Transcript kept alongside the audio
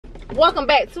Welcome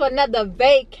back to another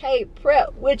vacay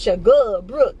prep with your good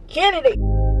Brooke Kennedy.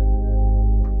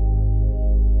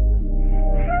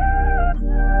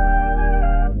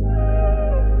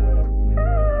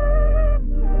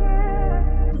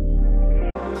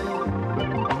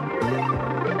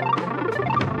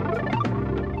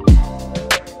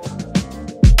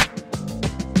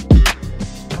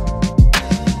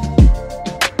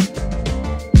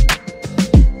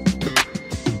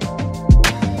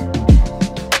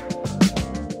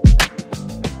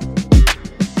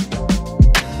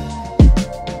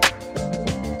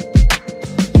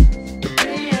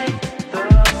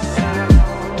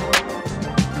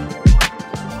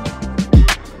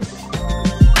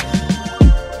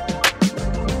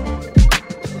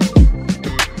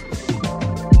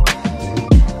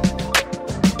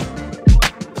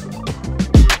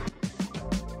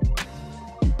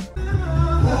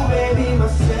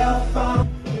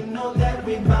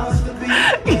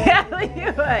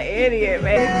 You're an idiot,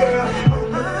 man.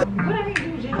 What I need to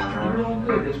do, Jim?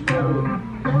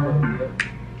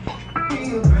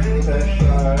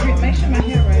 Make sure my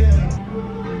hair right.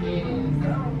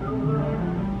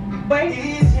 Wait.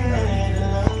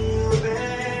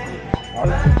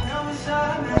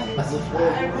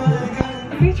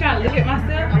 You trying to look at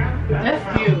myself? That's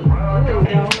cute.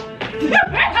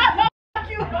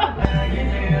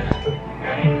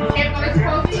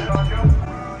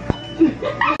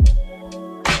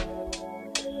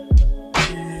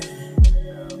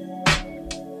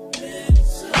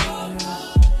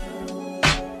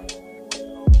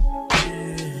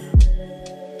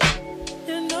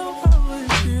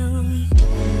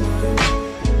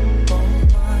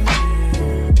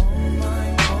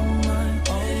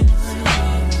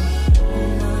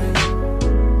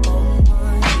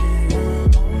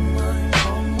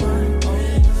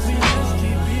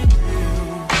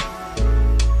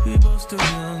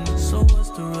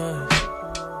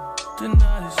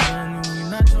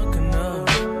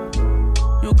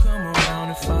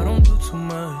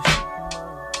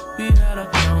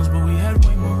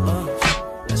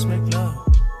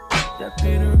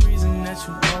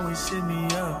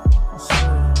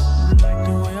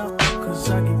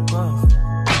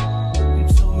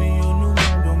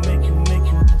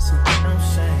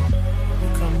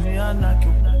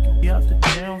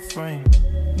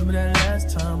 Remember that last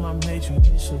time I made you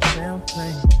miss your damn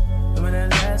plane. Remember that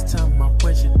last time I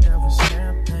wet you down with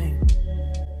champagne.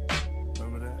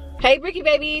 Remember that? Hey Bricky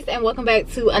babies, and welcome back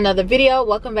to another video.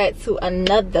 Welcome back to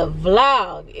another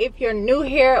vlog. If you're new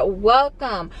here,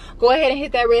 welcome. Go ahead and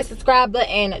hit that red subscribe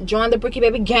button and join the Bricky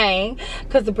Baby gang,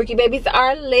 because the Bricky babies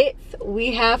are lit.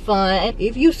 We have fun.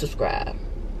 If you subscribe,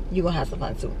 you're gonna have some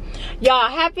fun too. Y'all,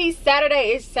 happy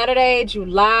Saturday. It's Saturday,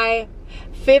 July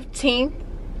 15th.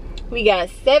 We got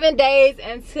 7 days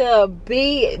until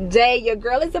B-Day. Your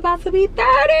girl is about to be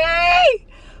 30.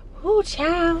 Ooh,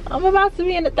 child. I'm about to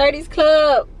be in the 30s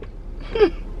club.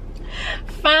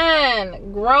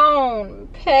 Fine, grown,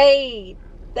 paid,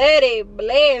 30,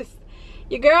 blessed.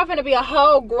 Your girl finna be a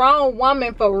whole grown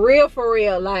woman for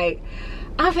real. Like,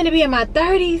 I'm finna be in my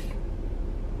 30s.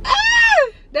 Ah!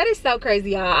 That is so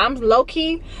crazy, y'all. I'm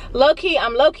low-key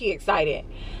excited.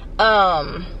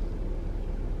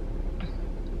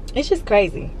 It's just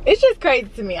crazy. It's just crazy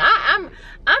to me. I'm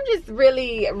just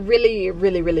really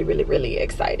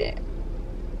excited.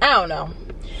 I don't know.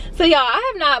 So y'all,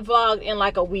 I have not vlogged in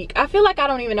like a week. I feel like I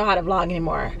don't even know how to vlog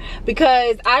anymore,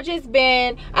 because I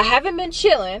haven't been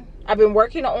chilling. I've been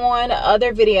working on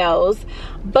other videos,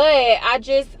 but I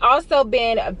just also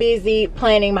been busy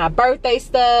planning my birthday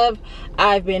stuff.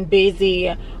 I've been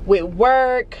busy with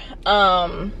work,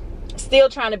 still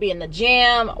trying to be in the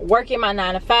gym, working my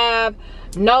 9 to 5.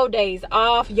 No days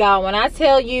off, y'all. When I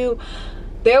tell you,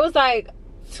 there was like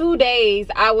 2 days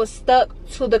I was stuck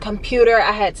to the computer.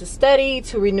 I had to study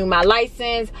to renew my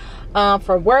license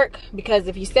for work, because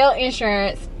if you sell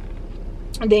insurance,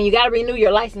 then you got to renew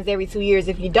your license every 2 years.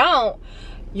 If you don't,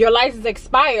 your license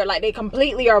expired. Like, they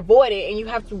completely are voided, and you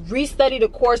have to restudy the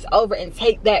course over and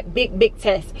take that big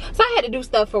test. So I had to do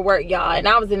stuff for work, y'all, and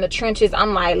I was in the trenches.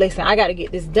 I'm like, listen, I got to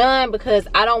get this done, because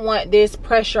I don't want this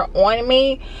pressure on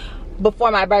me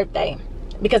before my birthday,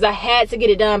 because I had to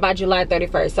get it done by July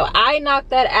 31st. So I knocked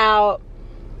that out,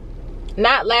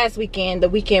 not last weekend, the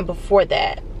weekend before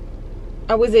that.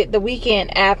 Or was it the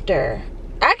weekend after?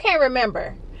 I can't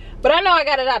remember, but I know I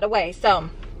got it out the way. So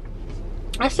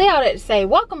I say all that to say,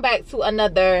 welcome back to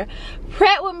another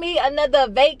prep with me, another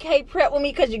vacay prep with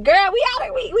me, because your girl, we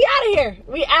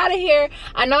out of here.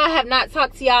 I know I have not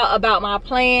talked to y'all about my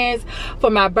plans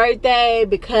for my birthday,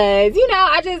 because, you know,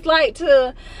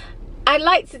 I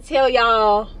like to tell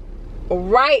y'all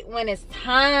right when it's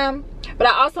time, but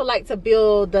I also like to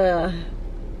build the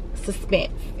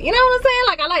suspense. You know what I'm saying?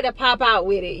 Like, I like to pop out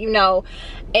with it, you know.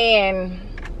 And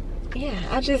yeah,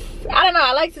 I don't know,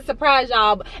 I like to surprise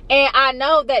y'all, and I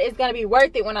know that it's gonna be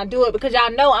worth it when I do it, because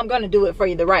y'all know I'm gonna do it for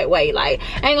you the right way. Like,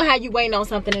 I ain't gonna have you waiting on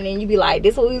something and then you be like,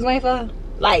 this what we was waiting for?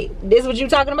 Like, this what you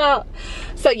talking about?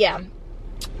 So yeah,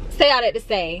 say all that to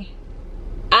say,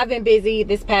 I've been busy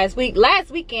this past week. Last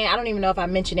weekend, I don't even know if I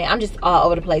mentioned it, I'm just all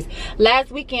over the place.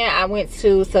 Last weekend I went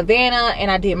to Savannah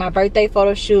and I did my birthday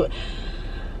photo shoot.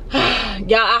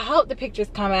 Y'all, I hope the pictures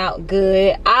come out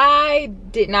good. I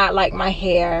did not like my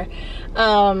hair.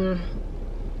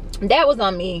 That was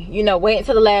on me, you know, waiting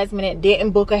till the last minute,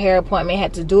 didn't book a hair appointment,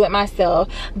 had to do it myself.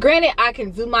 Granted, I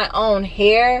can do my own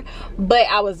hair, but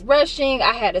I was rushing.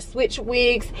 I had to switch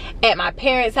wigs at my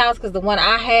parents' house because the one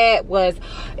I had was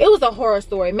a horror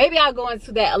story. Maybe I'll go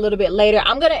into that a little bit later.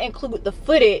 I'm gonna include the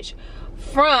footage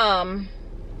from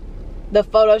the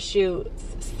photo shoot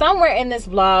somewhere in this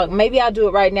vlog. Maybe I'll do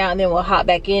it right now and then we'll hop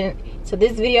back in to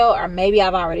this video, or maybe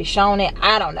I've already shown it,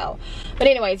 I don't know. But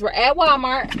anyways, we're at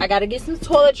Walmart. I gotta get some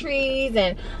toiletries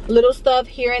and little stuff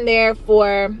here and there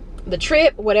for the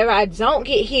trip. Whatever I don't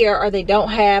get here or they don't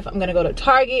have, I'm gonna go to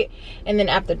Target, and then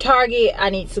after Target I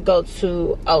need to go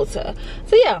to Ulta.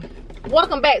 So yeah,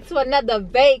 welcome back to another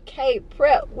vacay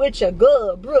prep with your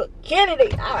girl Brooke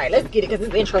Kennedy. All right, let's get it, because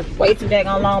this intro is way too dang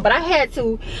long, but I had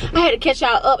to catch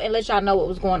y'all up and let y'all know what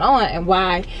was going on and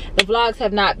why the vlogs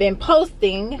have not been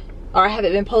posting, or I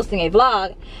haven't been posting a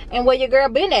vlog, and where your girl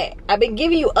been at. I've been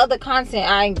giving you other content.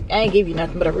 I ain't give you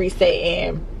nothing but a reset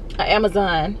and an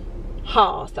Amazon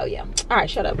haul. So yeah, all right,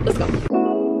 shut up, let's go.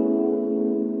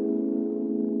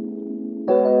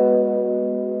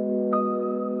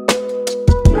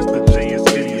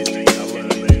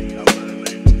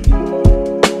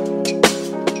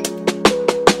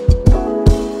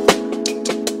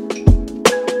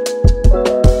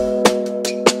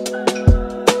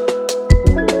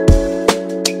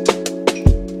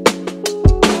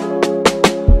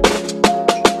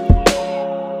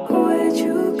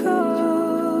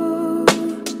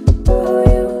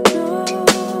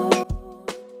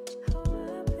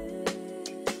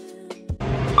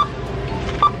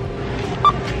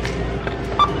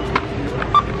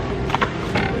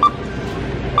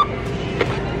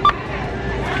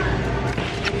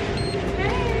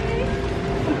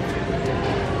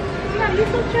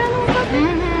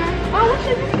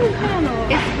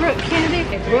 It's Brooke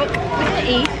Kennedy. It's Brooke with an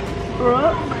E.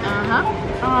 Brooke.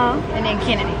 And then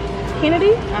Kennedy.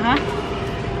 Kennedy?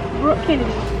 Brooke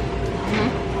Kennedy.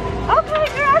 Okay,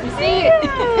 girl, I You see see it?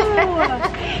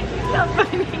 So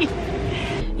funny.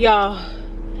 Y'all,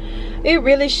 it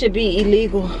really should be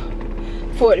illegal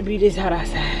for it to be this hot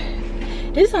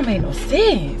outside. This don't make no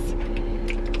sense.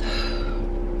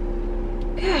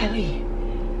 Golly.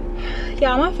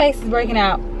 Y'all, my face is breaking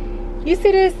out. You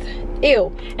see this?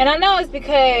 Ew. And I know it's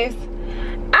because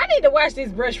I need to wash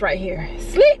this brush right here.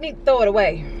 Slick need to throw it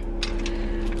away,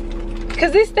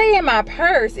 because it stay in my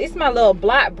purse. It's my little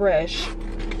blot brush.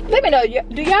 Let me know,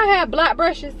 do y'all have blot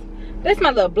brushes? That's my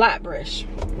little blot brush.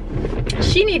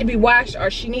 She need to be washed, or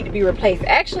she need to be replaced.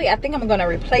 Actually, I think I'm gonna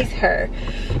replace her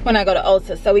when I go to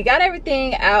Ulta. So we got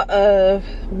everything out of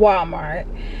Walmart.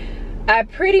 I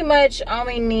pretty much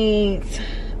only need,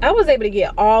 I was able to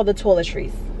get all the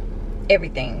toiletries,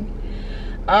 everything.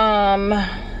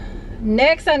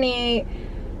 Next I need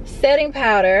setting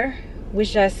powder,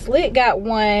 which I slick got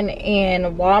one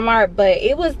in Walmart, but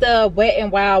it was the Wet n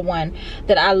Wild one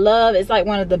that I love. It's like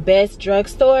one of the best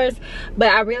drugstores, but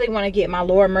I really want to get my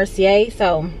Laura Mercier,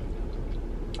 so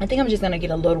I think I'm just gonna get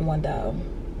a little one though.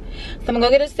 So I'm gonna go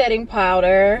get a setting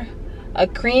powder, a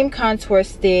cream contour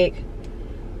stick,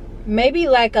 maybe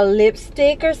like a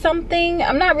lipstick or something.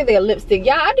 I'm not really a lipstick,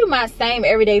 y'all. I do my same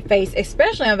everyday face,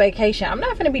 especially on vacation. I'm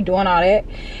not gonna be doing all that.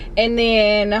 And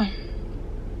then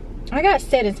I got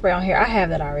setting spray on here. I have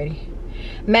that already.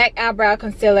 MAC eyebrow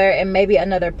concealer, and maybe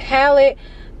another palette.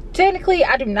 Technically,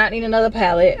 I do not need another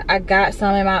palette. I got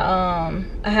some in my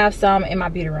I have some in my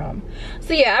beauty room.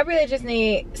 So yeah, I really just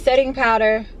need setting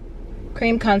powder,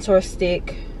 cream contour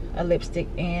stick, a lipstick,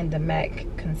 and the MAC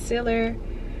concealer.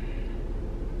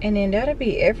 And then that'll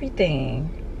be everything.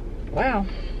 Wow.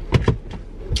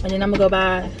 And then I'm gonna go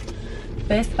by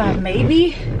Best Buy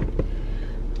maybe.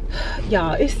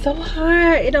 Y'all, it's so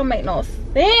hard. It don't make no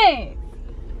sense.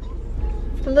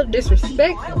 It's a little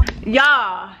disrespectful.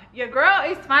 Y'all, your girl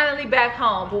is finally back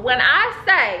home. But when I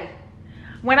say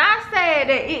that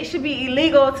it should be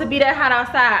illegal to be that hot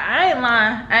outside, I ain't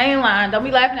lying. I ain't lying. Don't be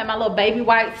laughing at my little baby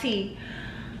white tee.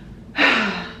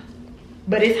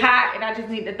 but it's hot and I just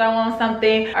need to throw on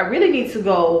something. I really need to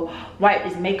go wipe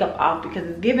this makeup off because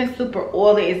it's giving super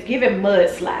oily. It's giving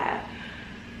mudslide.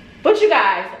 But you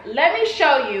guys, let me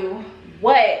show you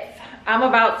what I'm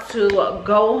about to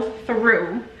go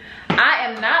through. I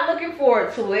am not looking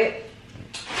forward to it,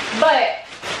 but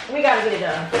we gotta get it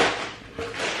done.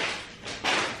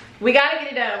 We gotta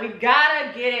get it done. We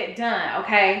gotta get it done,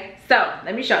 okay? So,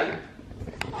 let me show you.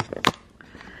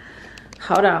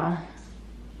 Hold on.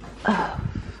 Oh.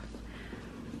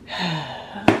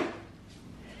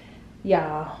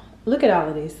 Y'all, look at all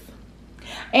of this.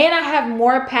 And I have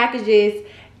more packages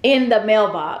in the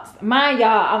mailbox. Mind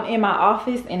y'all, I'm in my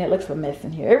office and it looks a mess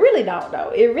in here. It really don't though.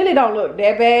 It really don't look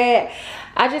that bad.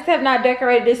 I just have not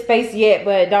decorated this space yet,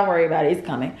 but don't worry about it. It's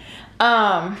coming.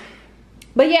 But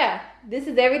yeah, this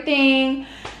is everything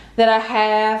that I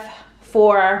have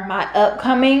for my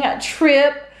upcoming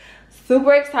trip.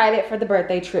 Super excited for the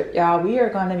birthday trip, y'all. We are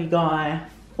gonna be gone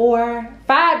for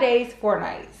 5 days, 4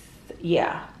 nights.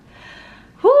 Yeah.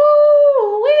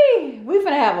 Woo-wee. We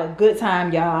finna have a good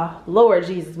time, y'all. Lord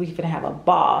Jesus, we finna have a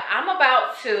ball. I'm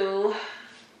about to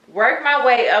work my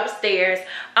way upstairs.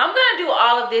 I'm gonna do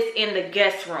all of this in the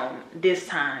guest room this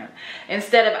time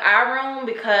instead of our room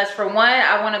because for one,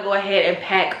 I wanna go ahead and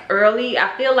pack early. I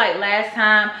feel like last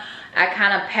time I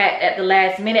kind of packed at the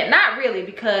last minute. Not really,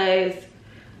 because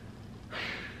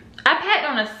I packed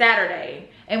on a Saturday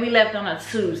and we left on a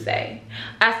Tuesday.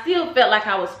 I still felt like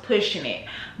I was pushing it.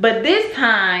 But this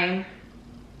time,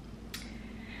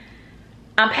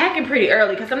 I'm packing pretty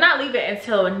early because I'm not leaving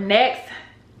until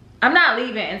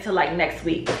like next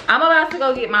week. I'm about to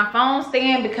go get my phone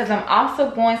stand because I'm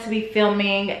also going to be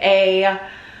filming another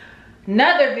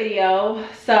video.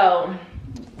 So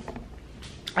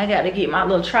I got to get my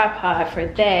little tripod for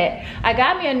that. I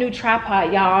got me a new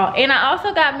tripod, y'all. And I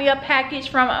also got me a package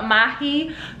from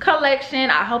Mahi collection.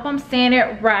 I hope I'm saying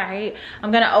it right. I'm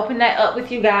going to open that up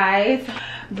with you guys.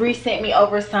 Bree sent me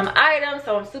over some items,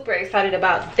 so I'm super excited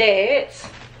about that.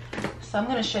 So I'm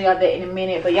going to show y'all that in a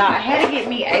minute. But y'all, I had to get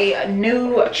me a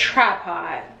new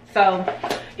tripod. So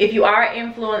if you are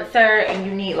an influencer and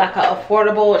you need like an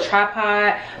affordable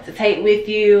tripod to take with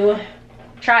you,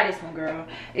 try this one, girl.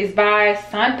 It's by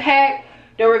Sunpack.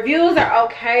 The reviews are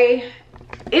okay.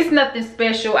 It's nothing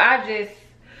special.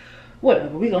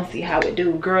 Whatever. We gonna see how it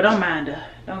do, girl. Don't mind the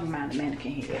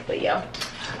mannequin here, but yeah.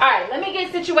 All right, let me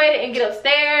get situated and get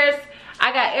upstairs.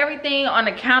 I got everything on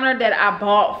the counter that I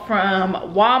bought from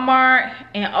Walmart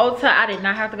and Ulta. I did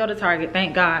not have to go to Target,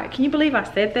 thank God. Can you believe I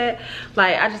said that?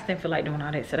 Like, I just didn't feel like doing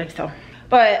all that today, so.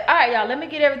 But all right, y'all, let me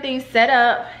get everything set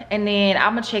up and then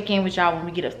I'm gonna check in with y'all when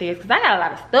we get upstairs because I got a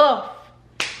lot of stuff.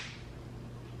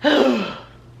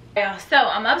 Yeah, so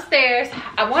I'm upstairs.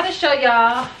 I want to show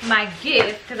y'all my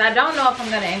gift because I don't know if I'm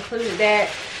gonna include that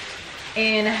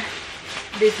in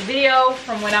this video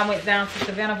from when I went down to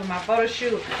Savannah for my photo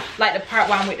shoot, like the part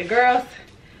where I'm with the girls.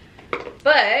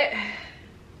 But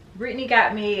Brittany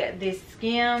got me this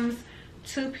Skims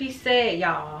 2-piece set,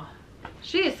 y'all.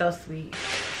 She is so sweet.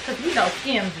 Because we know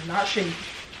Skims is not cheap.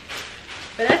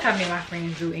 But that's how me and my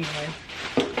friends do anyway.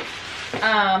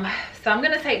 So I'm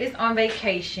going to take this on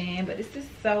vacation. But this is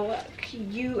so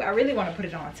cute. I really want to put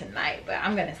it on tonight. But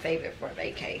I'm going to save it for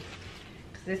vacay.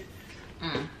 Because this is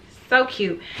so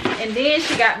cute. And then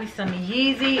she got me some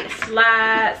Yeezy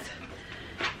slides.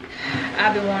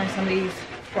 I've been wearing some of these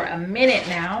for a minute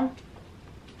now.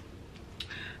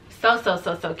 So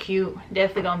cute.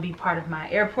 Definitely gonna be part of my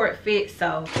airport fit.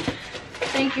 So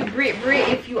thank you, Brit,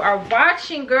 if you are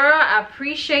watching, girl. I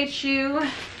appreciate you.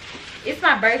 It's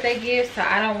my birthday gift, so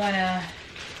I don't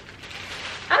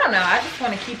know, I just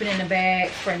want to keep it in the bag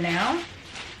for now.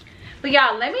 But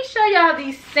y'all, let me show y'all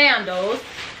these sandals.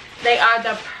 They are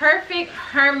the perfect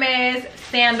Hermes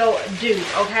sandal dupe,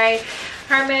 okay?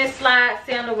 Hermes slide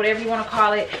sandal, whatever you want to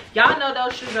call it. Y'all know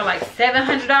those shoes are like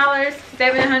 $700,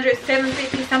 $700,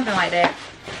 $750, something like that.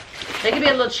 They can be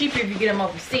a little cheaper if you get them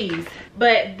overseas.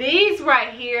 But these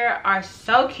right here are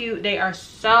so cute. They are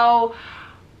so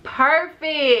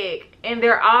perfect. And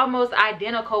they're almost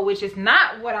identical, which is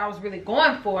not what I was really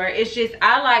going for. It's just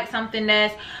I like something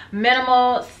that's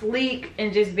minimal, sleek,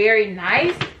 and just very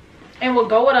nice. And will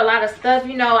go with a lot of stuff.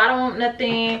 You know, I don't want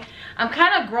nothing. I'm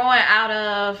kind of growing out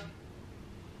of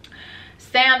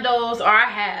sandals, or I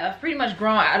have pretty much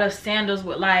grown out of sandals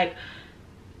with like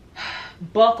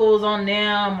buckles on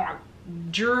them or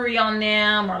jewelry on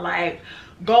them or like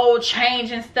gold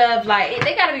chains and stuff. Like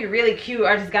they gotta be really cute.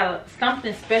 I just got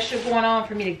something special going on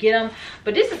for me to get them.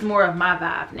 But this is more of my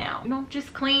vibe now, you know,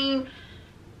 just clean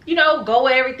you know, go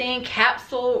with everything,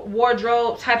 capsule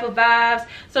wardrobe type of vibes.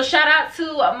 So shout out to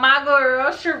my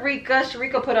girl Sharika.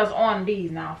 Sharika put us on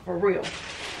these now, for real.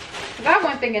 Cause I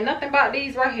wasn't thinking nothing about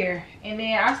these right here. And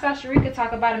then I saw Sharika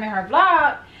talk about them in her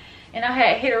vlog, and I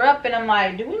had hit her up and I'm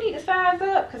like, do we need to size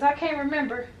up? Cause I can't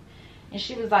remember. And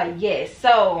she was like, yes.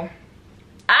 So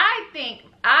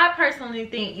I personally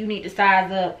think you need to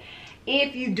size up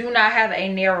if you do not have a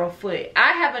narrow foot.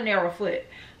 I have a narrow foot.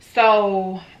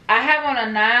 So I have on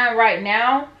a 9 right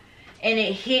now, and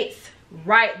it hits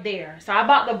right there. So I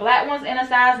bought the black ones in a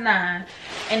size 9,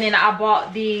 and then I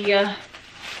bought the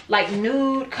like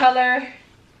nude color.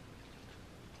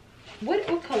 What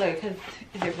color? Cause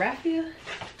is it raffia?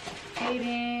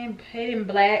 Hayden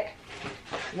black.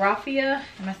 Raffia,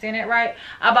 am I saying that right?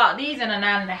 I bought these in a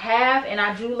 9.5, and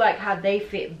I do like how they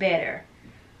fit better.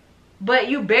 But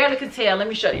you barely can tell. Let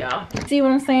me show y'all. See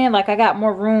what I'm saying? Like I got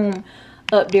more room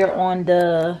up there on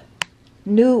the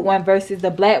nude one versus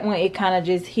the black one. It kind of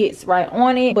just hits right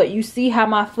on it. But you see how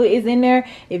my foot is in there?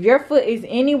 If your foot is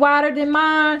any wider than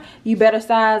mine, you better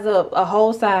size up a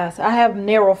whole size. I have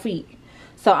narrow feet,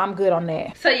 so I'm good on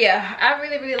that. So yeah, I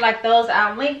really like those.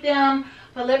 I'll link them.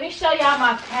 But let me show y'all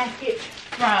my package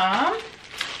from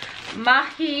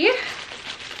Mahi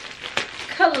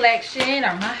collection,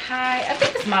 or Mahi. I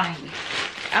think it's Mahi.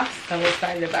 I'm so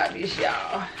excited about this,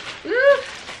 y'all.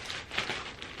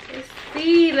 Let's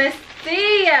see. Okay,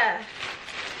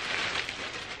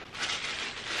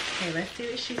 let's see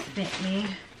what she sent me.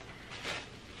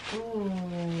 Ooh,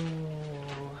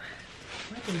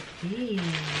 what is these?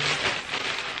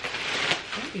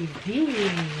 What is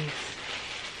these?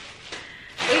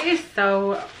 It is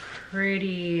so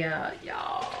pretty,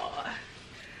 y'all.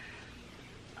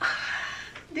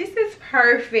 This is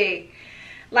perfect.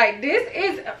 Like, this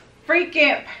is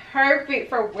freaking perfect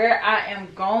for where I am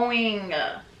going.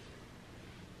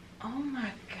 Oh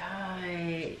my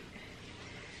god.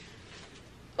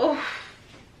 Oh,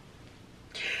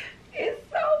 it's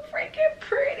so freaking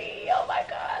pretty. Oh my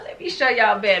god, let me show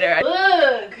y'all better.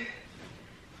 Look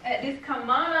at this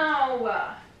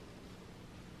kimono.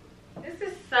 This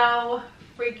is so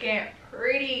freaking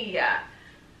pretty. I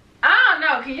don't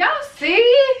know, can y'all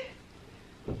see?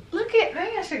 Look at,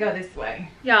 maybe I should go this way.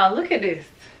 Y'all, look at this.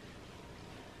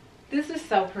 This is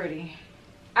so pretty.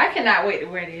 I cannot wait to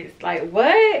wear this. Like,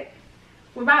 what?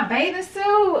 With my bathing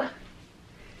suit?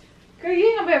 Girl, you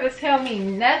ain't gonna be able to tell me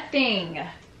nothing.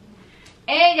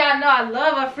 And y'all know I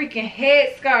love a freaking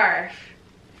headscarf.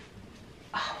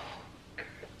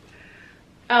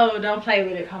 Oh, don't play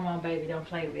with it. Come on, baby. Don't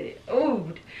play with it.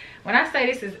 Ooh, when I say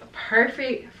this is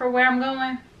perfect for where I'm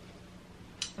going,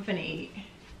 I'm finna eat.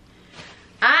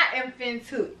 I am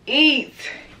finna eat.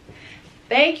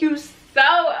 Thank you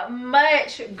so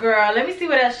much, girl. Let me see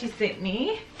what else she sent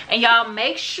me. And y'all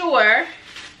make sure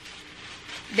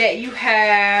that you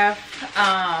have,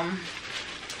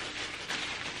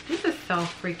 this is so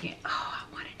freaking, oh, I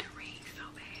wanted the ring so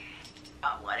bad.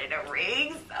 I wanted the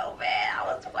ring so bad. I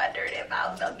was wondering if I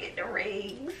was gonna get the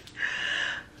rings.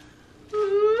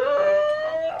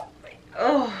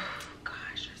 Oh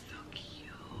gosh, you're so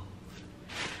cute.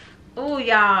 Oh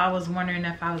y'all, I was wondering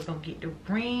if I was gonna get the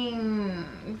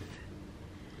rings.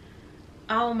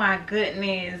 Oh my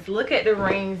goodness, look at the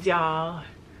rings, y'all.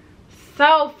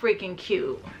 So freaking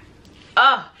cute.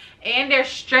 Oh, and they're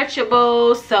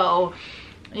stretchable, so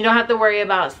you don't have to worry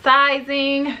about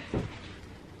sizing.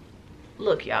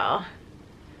 Look, y'all,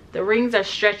 the rings are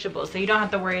stretchable, so you don't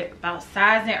have to worry about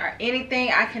sizing or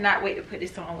anything. I cannot wait to put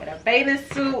this on with a bathing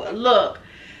suit. Look,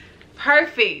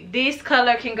 perfect. This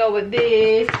color can go with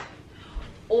this,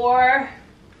 or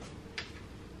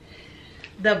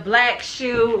the black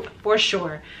shoe for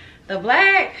sure. The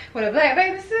black with a black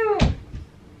bathing suit.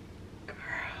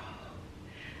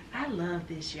 I love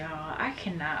this, y'all. I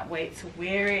cannot wait to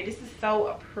wear it. This is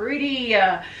so pretty.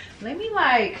 Let me,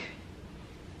 like,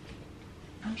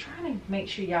 I'm trying to make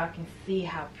sure y'all can see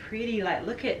how pretty. Like,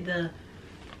 look at the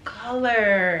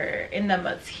color and the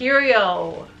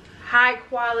material. High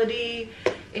quality.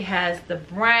 It has the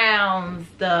browns,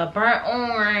 the burnt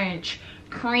orange,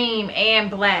 cream,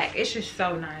 and black. It's just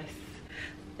so nice.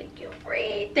 Thank you,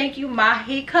 Bree. Thank you,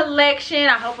 Mahi collection.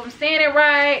 I hope I'm saying it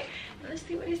right. Let's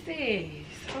see what it says.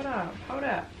 Hold up, hold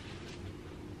up.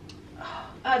 Oh,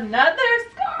 another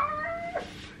scarf.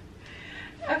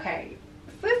 Okay,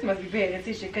 sis must be paying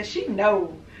attention because she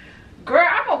knows. Girl,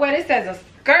 I'm gonna wear this as a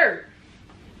skirt.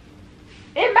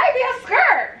 It may be a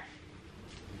skirt.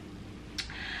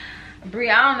 Brie,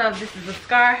 I don't know if this is a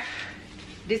scarf.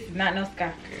 This is not no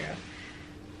scarf, girl.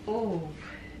 Oh,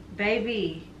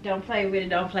 baby. Don't play with it,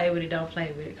 don't play with it, don't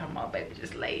play with it. Come on, baby,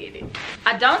 just lay in it.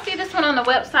 I don't see this one on the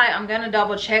website. I'm gonna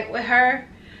double check with her.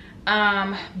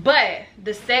 But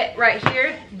the set right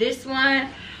here, this one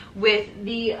with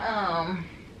the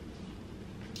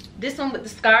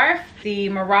scarf, the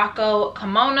Morocco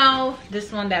kimono,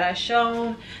 this one that I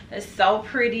showed, that's so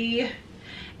pretty.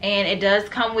 And it does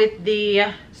come with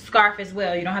the scarf as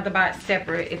well. You don't have to buy it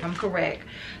separate, if I'm correct.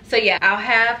 So yeah, I'll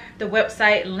have the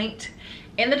website linked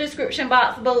in the description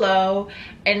box below.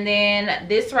 And then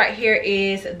this right here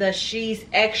is the She's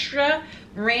Extra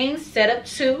rings set up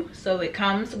 2, so it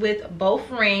comes with both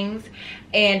rings.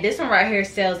 And this one right here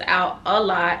sells out a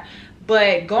lot,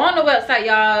 but go on the website,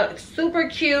 y'all. Super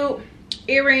cute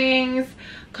earrings,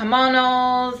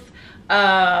 kimonos,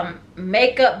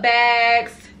 makeup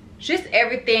bags, just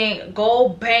everything,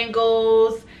 gold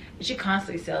bangles. She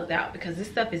constantly sells out because this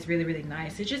stuff is really, really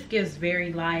nice. It just gives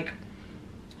very, like,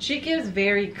 she gives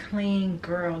very clean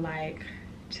girl, like,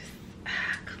 just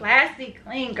classy,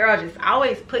 clean girl, just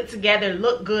always put together,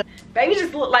 look good. Baby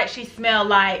just look like she smelled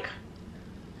like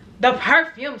the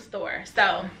perfume store.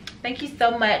 So thank you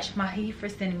so much, Mahi, for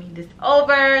sending me this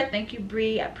over. Thank you,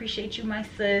 Bree. I appreciate you, my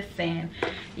sis. And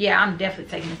yeah, I'm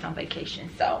definitely taking this on vacation.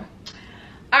 So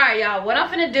all right, y'all, what I'm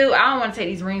gonna do, I don't want to take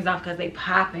these rings off because they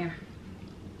popping,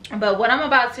 but what I'm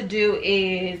about to do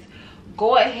is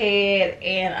go ahead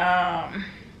and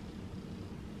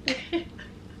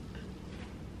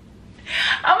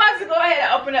I'm about to go ahead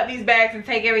and open up these bags and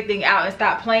take everything out and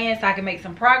stop playing so I can make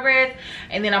some progress.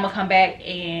 And then I'm gonna come back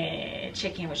and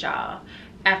check in with y'all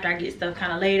after I get stuff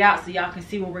kind of laid out so y'all can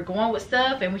see where we're going with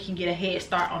stuff and we can get a head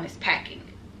start on this packing.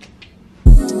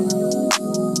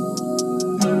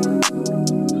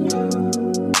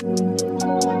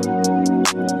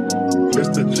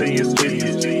 Mr. Genius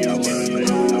Idiot.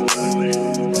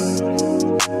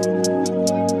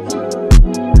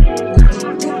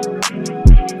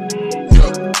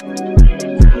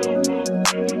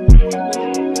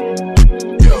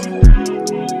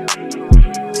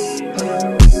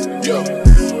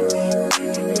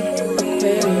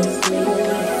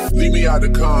 Out the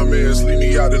comments, leave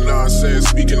me out the nonsense.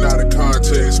 Speaking out of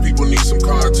context, people need some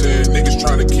content. Niggas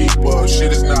trying to keep up,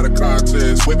 shit is not a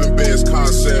contest. Whipping best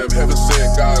concept, heaven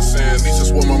sent, God sent. At least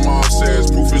that's what my mom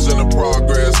says. Proof is in the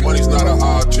progress, money's not an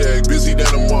object. Busy than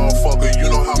a motherfucker,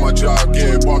 you know how my job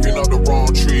get. Barking up the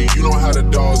wrong tree, you know how the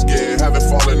dogs get. Haven't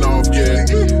fallen off yet.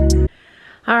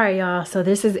 All right, y'all, so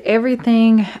this is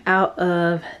everything out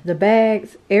of the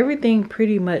bags. Everything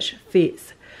pretty much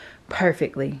fits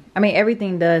perfectly. I mean,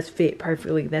 everything does fit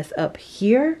perfectly that's up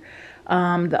here.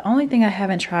 The only thing I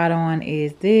haven't tried on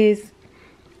is this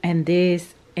and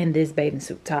this and this bathing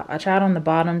suit top. I tried on the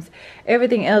bottoms.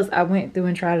 Everything else I went through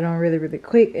and tried it on really, really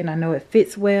quick, and I know it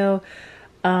fits well.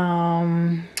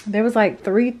 There was like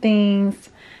 3 things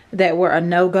that were a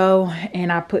no-go,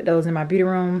 and I put those in my beauty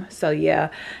room. So yeah,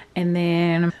 and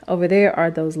then over there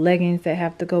are those leggings that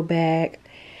have to go back.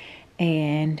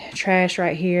 And trash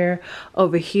right here.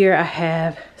 Over here I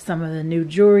have some of the new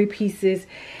jewelry pieces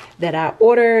that I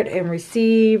ordered and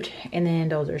received, and then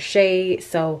those are shades.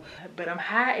 So but I'm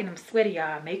hot and I'm sweaty,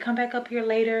 y'all. I may come back up here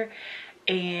later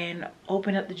and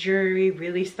open up the jewelry,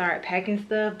 really start packing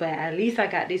stuff, but at least I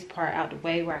got this part out the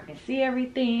way where I can see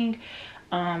everything.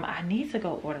 I need to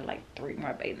go order like 3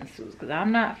 more bathing suits because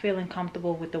I'm not feeling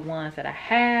comfortable with the ones that I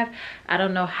have. I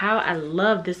don't know how. I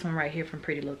love this one right here from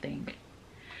Pretty Little Thing.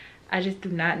 I just do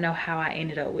not know how I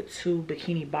ended up with 2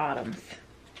 bikini bottoms.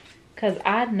 Cause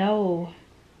I know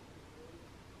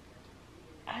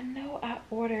I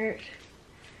ordered,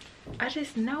 I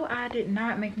just know I did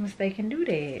not make a mistake and do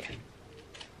that.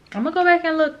 I'm gonna go back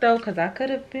and look though, cause I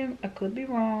could be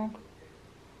wrong.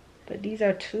 But these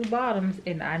are 2 bottoms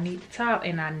and I need the top,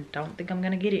 and I don't think I'm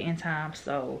gonna get it in time.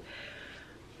 So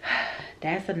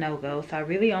that's a no-go. So I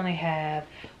really only have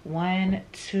 1,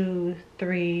 2,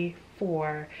 3,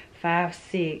 4, 5,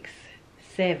 6,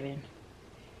 7.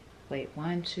 Wait,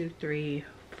 1, 2, 3,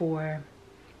 4,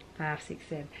 5, 6,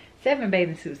 7. 7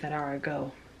 bathing suits that are a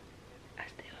go. I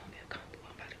still don't feel comfortable.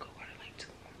 I'm about to go order like 2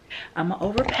 more. I'm an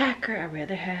overpacker. I'd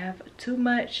rather have too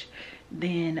much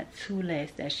than too less.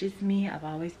 That's just me. I've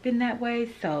always been that way.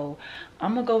 So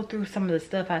I'm gonna go through some of the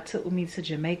stuff I took with me to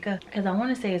Jamaica, because I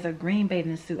want to say it's a green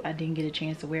bathing suit I didn't get a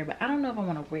chance to wear, but I don't know if I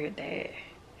want to wear that.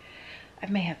 I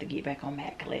may have to get back on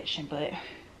Matte collection, but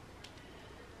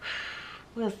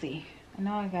we'll see. I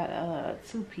know I got a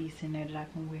 2-piece in there that I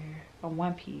can wear, or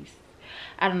 1-piece.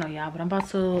 I don't know, y'all, but I'm about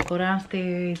to go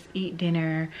downstairs, eat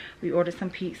dinner. We ordered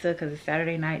some pizza because it's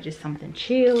Saturday night, just something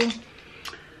chill.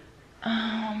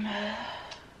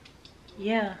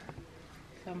 Yeah,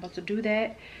 so I'm about to do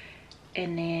that,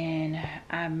 And then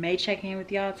I may check in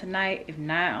with y'all tonight. If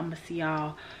not, I'm gonna see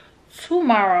y'all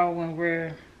tomorrow when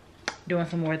we're doing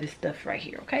some more of this stuff right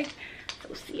here, okay?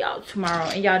 So see y'all tomorrow.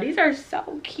 And y'all, these are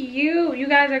so cute. You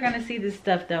guys are gonna see this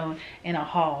stuff though in a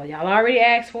haul. Y'all already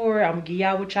asked for it. I'm gonna give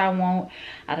y'all what y'all want.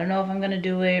 I don't know if I'm gonna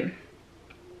do it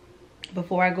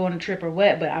before I go on a trip or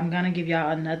what, but I'm gonna give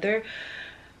y'all another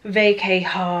vacay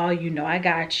haul. You know I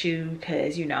got you,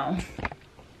 because you know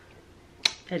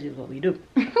that's just what we do.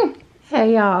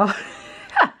 Hey y'all.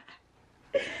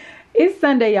 It's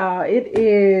Sunday, y'all. It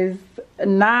is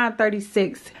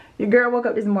 9:36. Your girl woke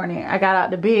up this morning. I got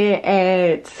out the bed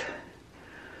at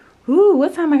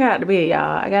what time I got out the bed,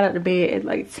 y'all? I got out the bed at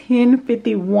like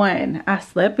 10:51. I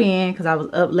slept in because I was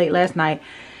up late last night.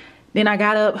 Then I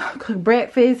got up, cooked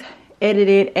breakfast,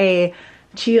 edited a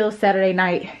chill Saturday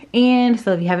night in.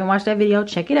 So if you haven't watched that video,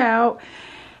 check it out.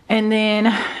 And then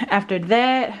after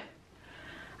that,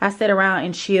 I sat around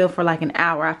and chill for like an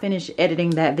hour. I finished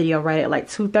editing that video right at like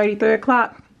 2:30, 3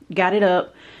 o'clock. Got it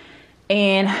up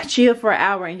and chilled for an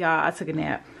hour. And y'all, I took a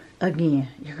nap again.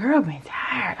 Your girl been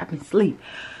tired. I've been asleep.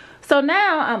 So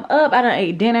now I'm up. I done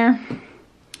ate dinner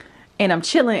and I'm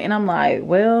chilling. And I'm like,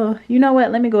 well, you know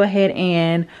what? Let me go ahead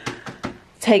and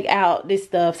take out this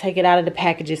stuff. Take it out of the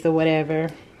packages or whatever.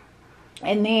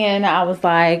 And then I was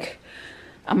like,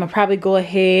 I'm gonna probably go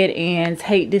ahead and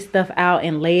take this stuff out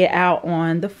and lay it out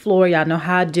on the floor. Y'all know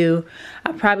how I do.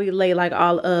 I probably lay like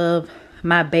all of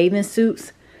my bathing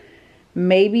suits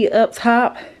maybe up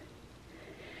top.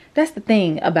 That's the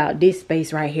thing about this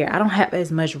space right here. I don't have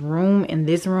as much room in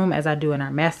this room as I do in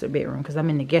our master bedroom because I'm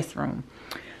in the guest room.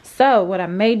 So what I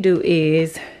may do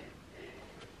is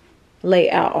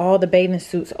lay out all the bathing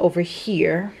suits over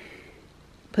here.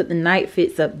 Put the night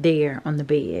fits up there on the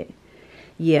bed.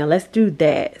 Yeah, let's do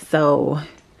that. So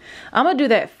I'm gonna do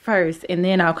that first and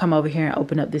then I'll come over here and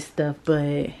open up this stuff.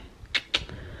 But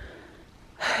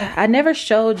I never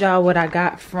showed y'all what I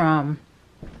got from,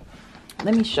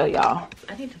 let me show y'all.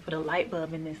 I need to put a light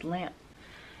bulb in this lamp.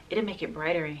 It'll make it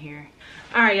brighter in here.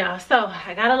 All right, y'all, so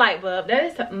I got a light bulb. That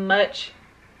is much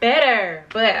better,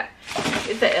 but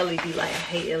it's a LED light. I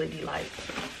hate LED lights.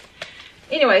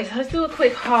 Anyways, let's do a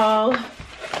quick haul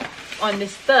on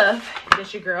this stuff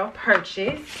that your girl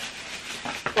purchased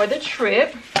for the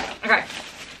trip. Okay,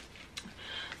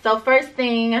 so first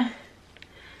thing,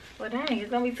 well dang, it's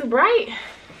gonna be too bright.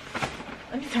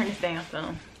 Let me turn this down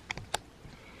some.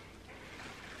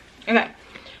 Okay,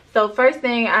 so first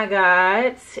thing I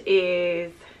got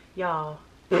is, y'all,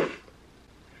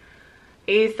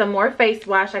 is some more face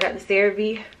wash. I got the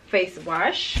CeraVe face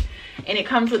wash and it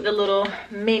comes with the little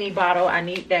mini bottle. I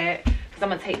need that because I'm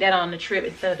gonna take that on the trip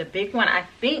instead of the big one. I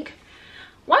think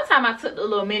one time I took the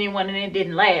little mini one and it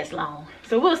didn't last long,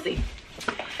 so we'll see.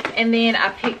 And then I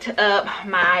picked up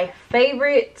my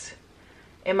favorite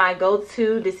and my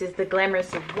go-to. This is the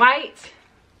Glamorous White.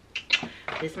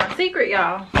 This is my secret,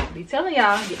 y'all. Be telling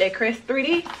y'all, get that Crest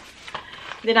 3D.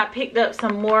 Then I picked up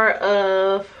some more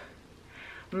of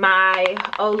my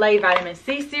Olay Vitamin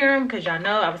C Serum because y'all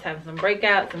know I was having some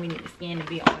breakouts and we need the skin to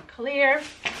be on clear.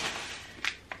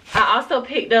 I also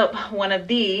picked up one of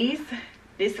these.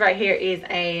 This right here is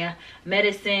a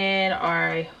medicine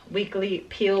or weekly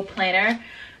pill planner.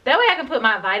 That way I can put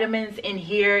my vitamins in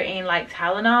here and like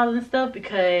Tylenol and stuff,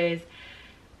 because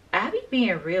I be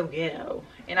being real ghetto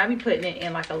and I be putting it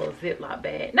in like a little Ziploc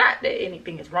bag. Not that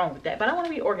anything is wrong with that, but I want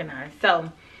to be organized.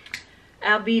 So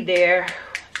I'll be there. 1, 2,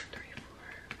 3, 4,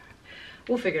 5.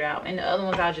 We'll figure it out. And the other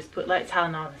ones I'll just put like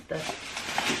Tylenol and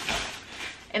stuff.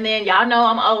 And then y'all know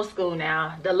I'm old school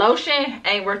now. The lotion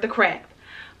ain't worth the crap.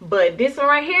 But this one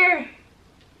right here,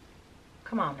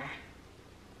 come on now.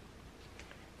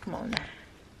 Come on now.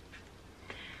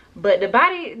 But the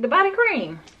body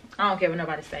cream, I don't care what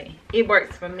nobody say. It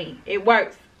works for me. It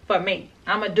works for me.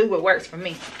 I'm gonna do what works for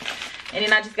me. And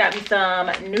then I just got me some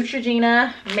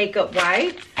Neutrogena makeup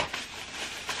wipes.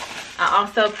 I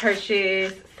also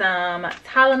purchased some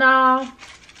Tylenol.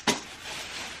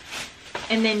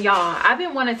 And then y'all, I've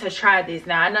been wanting to try this.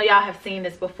 Now I know y'all have seen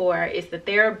this before. It's the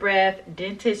TheraBreath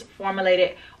Dentist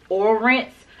Formulated Oral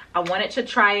Rinse. I wanted to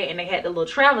try it and they had the little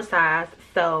travel size.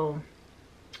 So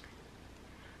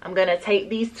I'm gonna take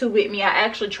these two with me. I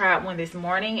actually tried one this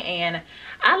morning and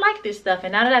I like this stuff.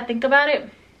 And now that I think about it,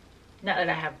 not that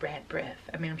I have bad breath.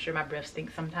 I mean, I'm sure my breath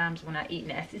stinks sometimes when I eat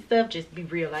nasty stuff. Just be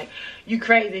real, like, you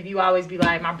crazy if you always be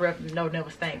like, my breath never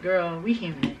stink. Girl, we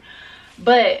human.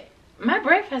 But my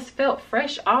breath has felt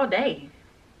fresh all day.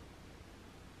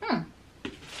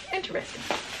 Interesting.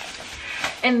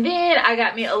 And then I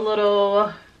got me a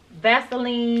little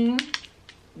Vaseline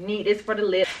Need this for the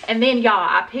lip. And then y'all,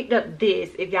 I picked up this.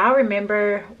 If y'all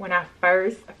remember when I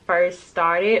first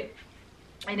started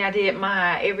and I did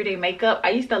my everyday makeup, I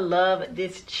used to love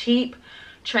this cheap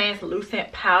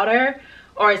translucent powder,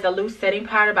 or it's a loose setting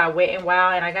powder by Wet n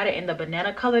Wild, and I got it in the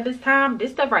banana color this time.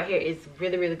 This stuff right here is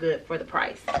really good for the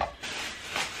price.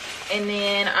 And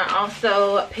then I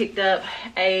also picked up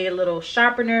a little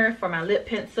sharpener for my lip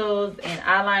pencils and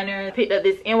eyeliner. Picked up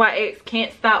this NYX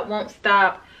Can't Stop Won't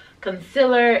Stop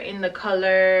concealer in the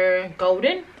color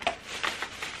Golden.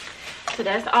 So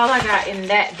that's all I got in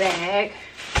that bag.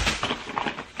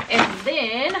 And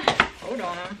then, hold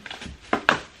on,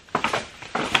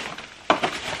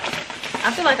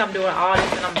 I feel like I'm doing all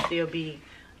this and I'm gonna still be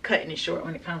cutting it short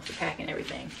when it comes to packing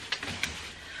everything.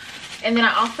 And then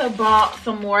I also bought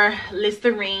some more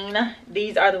Listerine.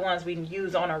 These are the ones we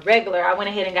use on a regular. I went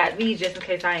ahead and got these just in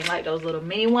case I ain't like those little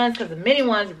mini ones, because the mini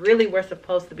ones really were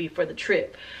supposed to be for the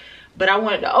trip. But I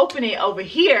wanted to open it over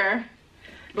here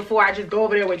before I just go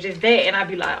over there with just that, and I'd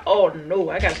be like, oh no,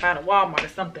 I gotta find a Walmart or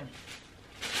something.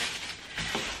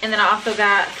 And then I also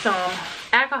got some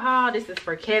alcohol. This is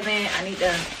for Kevin. I need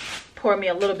to pour me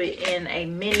a little bit in a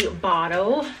mini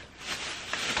bottle.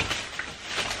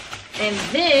 And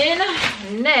then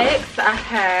next I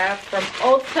have from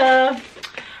Ulta,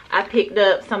 I picked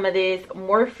up some of this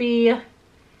Morphe.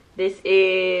 This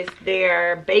is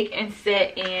their Bake and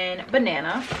Set in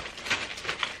Banana.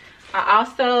 I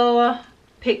also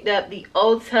picked up the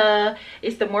Ulta,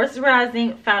 it's the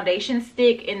moisturizing foundation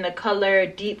stick in the color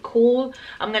Deep Cool.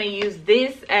 I'm gonna use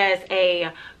this as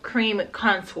a cream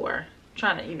contour,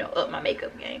 trying to, you know, up my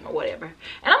makeup game or whatever.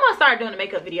 And I'm gonna start doing the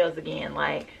makeup videos again.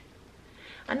 Like,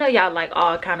 I know y'all like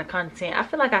all kind of content. I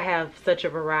feel like I have such a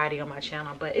variety on my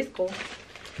channel, but it's cool.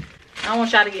 I don't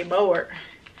want y'all to get bored.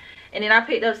 And then I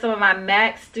picked up some of my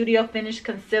MAC Studio Finish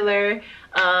Concealer,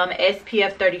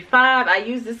 SPF 35. I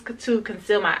use this to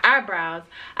conceal my eyebrows.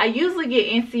 I usually get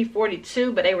NC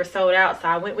 42, but they were sold out, so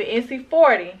I went with NC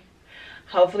 40.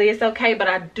 Hopefully it's okay, but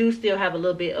I do still have a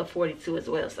little bit of 42 as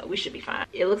well, so we should be fine.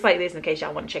 It looks like this in case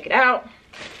y'all want to check it out.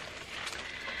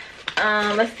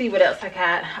 Let's see what else I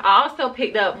got. I also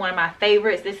picked up one of my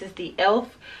favorites. This is the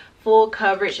e.l.f. Full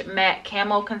Coverage Matte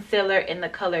Camo Concealer in the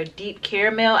color Deep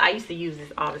Caramel. I used to use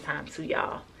this all the time too,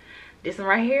 y'all. This one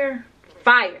right here,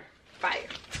 fire.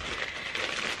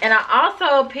 And I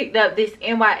also picked up this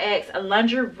NYX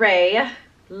Lingerie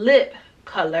Lip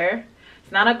Color.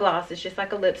 It's not a gloss, it's just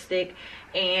like a lipstick.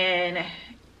 And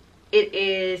it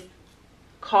is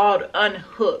called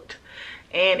Unhooked.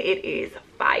 And it is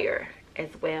fire as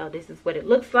well. This is what it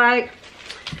looks like.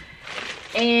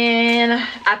 And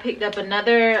I picked up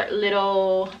another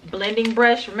little blending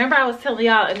brush. Remember I was telling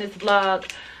y'all in this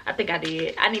vlog, I think I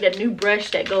did, I need a new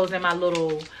brush that goes in my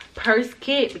little purse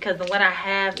kit, because the one I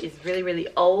have is really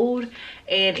old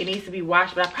and it needs to be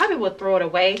washed, but I probably will throw it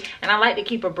away. And I like to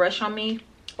keep a brush on me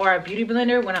or a beauty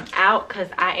blender when I'm out, because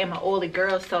I am an oily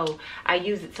girl, so I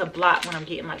use it to blot when I'm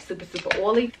getting like super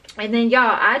oily. And then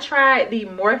y'all, I tried the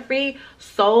Morphe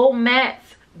Soul Matte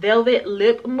Velvet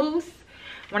Lip Mousse.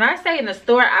 When I say in the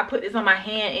store, I put this on my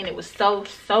hand and it was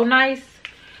so nice.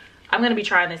 I'm gonna be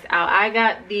trying this out. I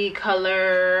got the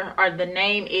color, or the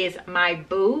name is My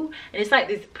Boo, and it's like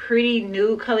this pretty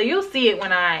nude color. You'll see it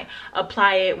when I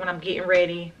apply it when I'm getting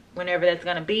ready, whenever that's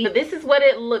gonna be. But this is what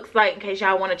it looks like in case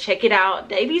y'all want to check it out.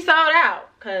 They be sold out,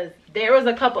 because there was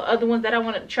a couple other ones that I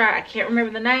wanted to try. I can't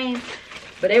remember the name,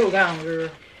 but they were gone, girl.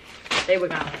 They were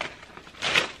gone.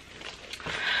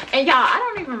 And y'all, I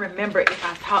don't even remember if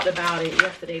I talked about it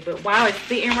yesterday, but while it's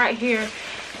sitting right here,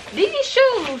 these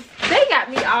shoes, they got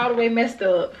me all the way messed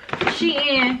up.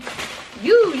 Shein,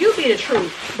 you be the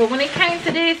truth. But when it came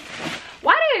to this,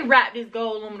 why did they wrap this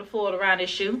gold aluminum foil around this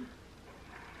shoe?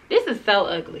 This is so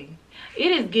ugly.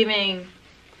 It is giving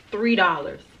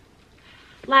 $3.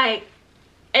 Like,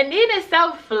 and then it's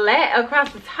so flat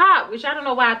across the top, which I don't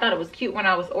know why I thought it was cute when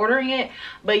I was ordering it.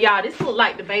 But y'all, this looked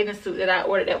like the bathing suit that I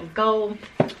ordered that was gold.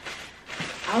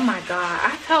 Oh my God.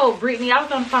 I told Brittany, I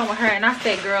was on the phone with her, and I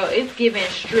said, girl, it's giving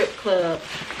strip club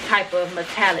type of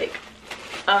metallic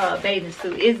bathing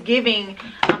suit. It's giving,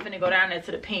 I'm finna go down there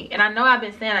to the pink. And I know I've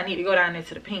been saying I need to go down there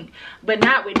to the pink, but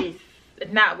not with this.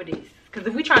 Not with this. Because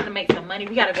if we trying to make some money,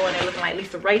 we got to go in there looking like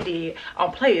Lisa Ray did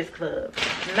on Players Club.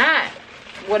 Not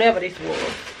whatever this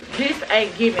was. This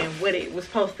ain't giving what it was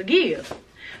supposed to give.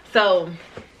 So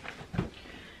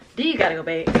these gotta go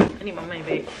back. I need my money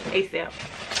back ASAP.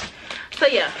 So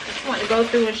yeah, I just want to go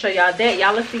through and show y'all that.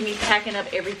 Y'all will see me packing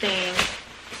up everything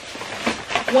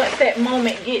once that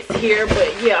moment gets here.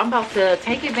 But yeah, I'm about to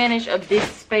take advantage of this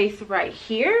space right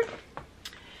here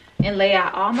and lay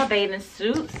out all my bathing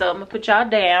suits. So I'm gonna put y'all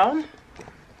down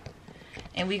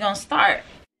and we gonna start.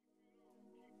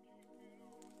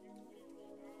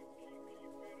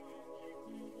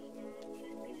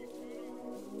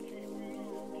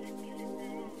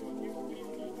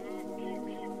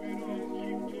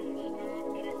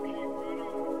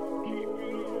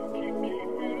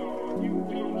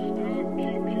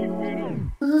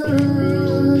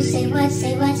 Ooh, say what,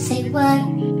 say what, say what?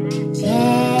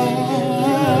 Yeah,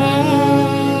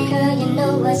 girl, you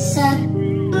know what's up.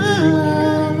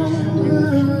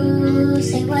 Ooh,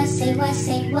 say what, say what,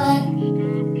 say what?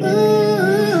 Ooh,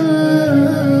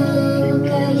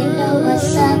 girl, you know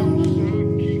what's up.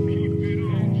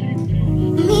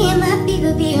 Me and my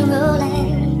people be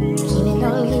rolling, keeping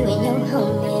on you and your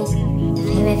homies.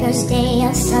 The very first day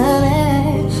of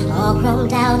summer, all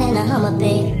chromed out in a Hummer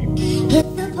bed.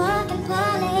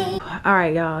 All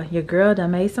right, y'all, your girl done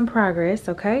made some progress.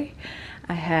 Okay,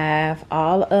 I have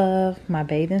all of my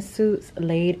bathing suits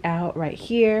laid out right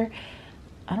here.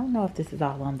 I don't know if this is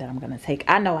all of them that I'm gonna take.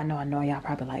 I know y'all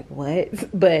probably like, what?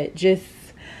 But just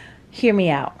hear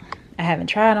me out. I haven't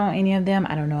tried on any of them.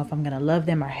 I don't know if I'm gonna love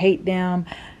them or hate them.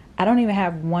 I don't even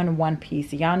have one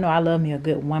piece. Y'all know I love me a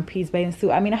good one-piece bathing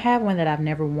suit. I mean, I have one that I've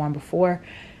never worn before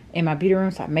in my beauty room,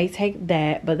 so I may take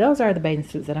that, but those are the bathing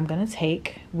suits that I'm gonna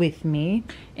take with me.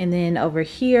 And then over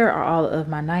here are all of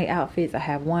my night outfits. I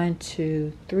have 1,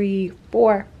 2, 3,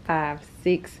 4, 5,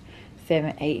 6,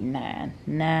 7, 8,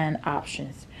 9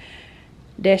 options.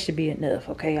 That should be enough.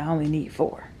 Okay, I only need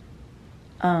 4.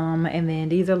 And then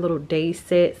these are little day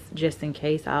sets just in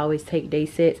case. I always take day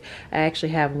sets. I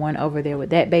actually have one over there with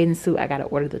that bathing suit. I gotta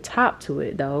order the top to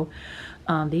it though.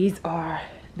 These are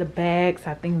the bags.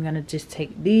 I think I'm gonna just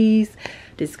take these.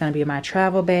 This is gonna be my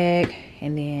travel bag,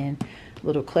 and then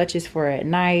little clutches for at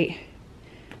night,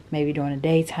 maybe during the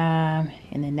daytime,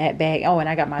 and then that bag. Oh, and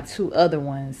I got my 2 other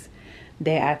ones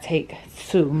that I take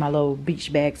too, my little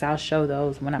beach bags. I'll show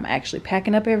those when I'm actually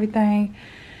packing up everything.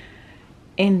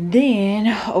 And then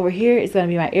over here is gonna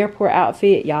be my airport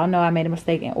outfit. Y'all know I made a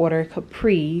mistake and ordered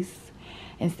capris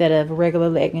instead of regular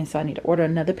leggings, so I need to order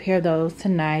another pair of those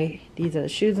tonight. These are the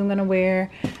shoes I'm gonna wear.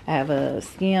 I have a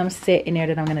skim set in there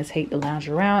that I'm gonna take the lounge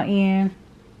around in.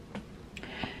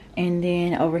 And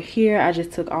then over here, I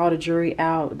just took all the jewelry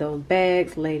out, those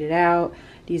bags, laid it out.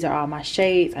 These are all my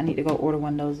shades. I need to go order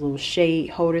one of those little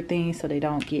shade holder things so they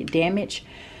don't get damaged.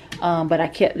 But I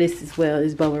kept this as well,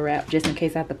 this bubble wrap, just in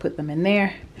case I have to put them in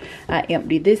there. I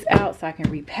emptied this out so I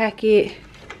can repack it.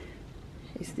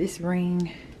 It's this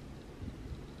ring.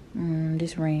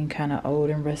 This ring kind of old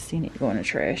and rusty, need to go in the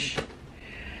trash.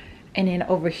 And then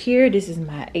over here, this is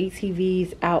my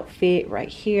ATV's outfit right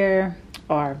here,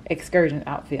 or excursion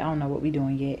outfit. I don't know what we're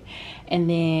doing yet. And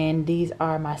then these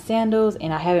are my sandals,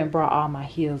 and I haven't brought all my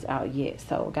heels out yet.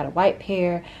 So I got a white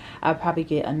pair. I'll probably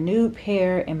get a nude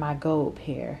pair and my gold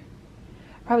pair.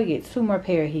 Probably get 2 more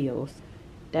pair of heels.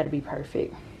 That'd be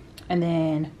perfect. And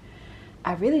then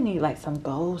I really need like some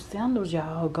gold sandals,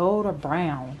 y'all. Gold or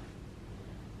brown.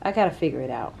 I gotta figure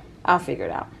it out. I'll figure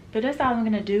it out. But that's all I'm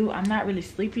gonna do. I'm not really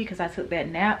sleepy because I took that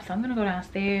nap. So I'm gonna go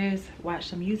downstairs, watch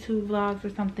some YouTube vlogs or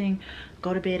something,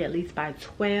 go to bed at least by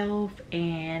 12,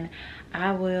 and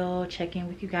I will check in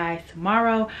with you guys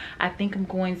tomorrow. I think I'm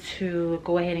going to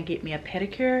go ahead and get me a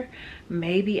pedicure,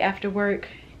 maybe after work,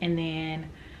 and then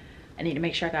I need to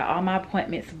make sure I got all my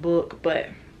appointments booked, but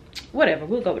whatever,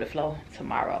 we'll go with the flow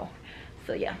tomorrow.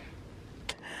 So yeah.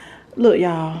 Look,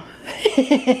 y'all.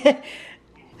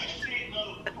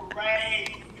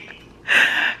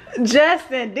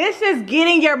 Justin, this is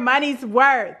getting your money's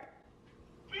worth.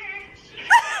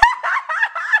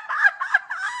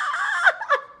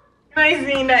 I ain't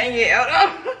seen nothing yet.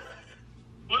 Hold on.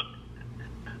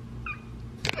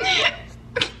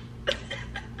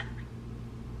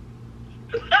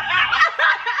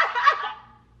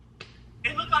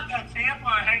 It looks like a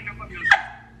tampon hanging from your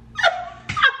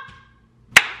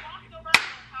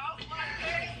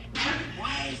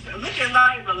looking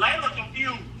like the Layla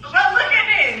confused. But look at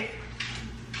this.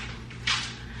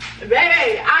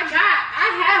 Baby, I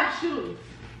have shoes.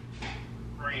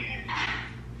 Friend.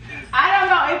 I don't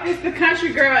know if it's the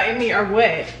country girl in me or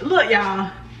what. Look,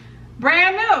 y'all.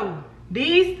 Brand new.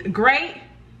 These great,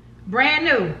 brand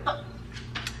new.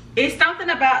 It's something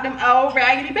about them old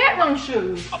raggedy bedroom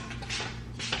shoes.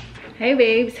 Hey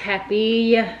babes,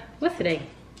 happy, what's today?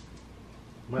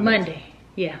 Monday.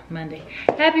 Yeah, Monday.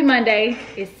 Happy Monday.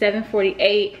 It's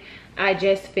 7:48. I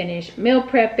just finished meal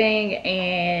prepping,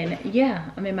 and yeah,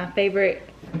 I'm in my favorite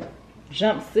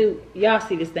jumpsuit. Y'all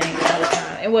see this thing all the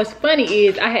time. And what's funny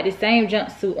is I had the same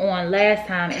jumpsuit on last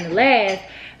time in the last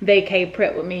vacay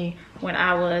prep with me when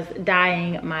I was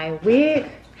dyeing my wig.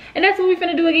 And that's what we're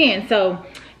finna do again. So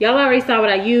Y'all already saw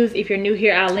what I use. If you're new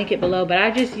here, I'll link it below. But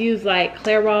I just use like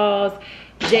Clairol's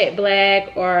Jet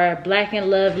Black or Black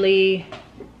and Lovely.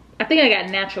 I think I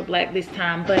got natural black this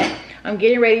time, but I'm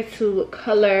getting ready to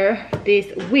color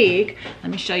this wig.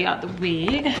 Let me show y'all the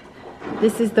wig.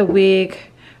 This is the wig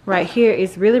right here.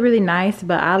 It's really nice,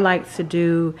 but I like to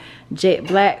do jet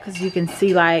black because you can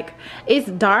see like it's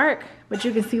dark, but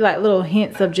you can see like little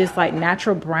hints of just like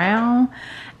natural brown,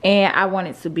 and I want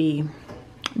it to be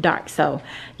dark. So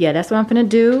yeah, that's what I'm finna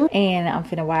do, and I'm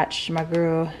finna watch my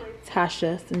girl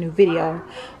Tasha's new video.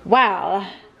 Wow,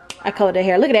 I colored that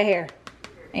hair. Look at that hair.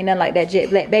 Ain't nothing like that jet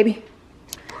black, baby.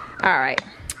 All right,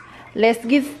 let's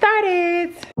get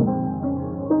started.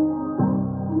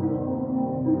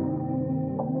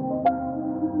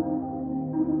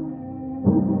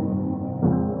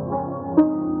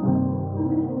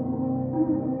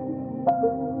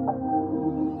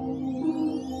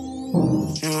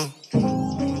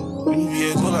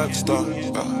 Star.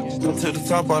 Come to the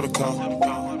top of the car.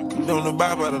 You don't know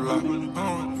by the law.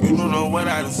 You don't know what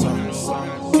I done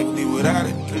saw. Can't live without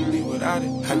it. Can't live without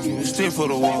it. How can you stick for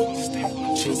the wall?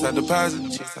 Checks I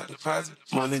deposit. Checks I deposit.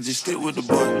 Money just stick with the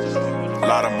boy. A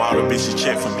lot of model bitches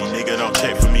check for me. Nigga don't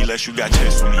check for me unless you got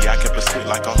checks for me. I kept a stick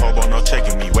like a hobo, no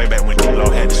checking me. Way back when D-Lo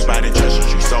had the spot in Treasure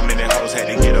Street. So many hoes had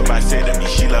to get up, I said to me.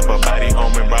 She left her body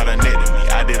home and brought her net to me.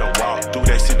 I did a walk through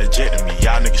that shit to jet to me.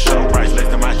 Y'all niggas show price less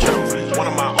than my trophy. One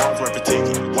of my arms worth a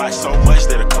ticket. Watch so much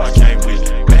that a car came with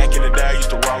it. Back in the day, I used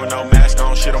to walk with no mask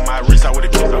on. Shit on my wrist, I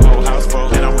would've killed the whole house full.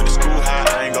 Then I went to school high,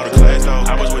 I ain't go to class though.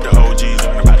 I was with the OGs,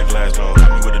 learning about the glass though.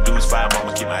 Got me with the dudes, 5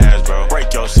 mama, keep my ass, bro.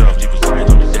 Break yourself, leave his brains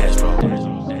on the dash, bro.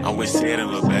 I'm with Sid and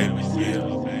Lil Baby,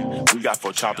 yeah. We got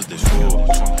 4 choppers this full.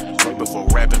 Right before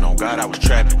rapping, on God, I was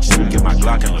trapping. Still get my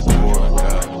Glock and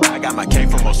liqueur. I got my K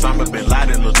from Osama Bin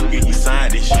Laden. Look, he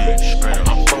signed this shit.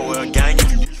 I'm for a gang.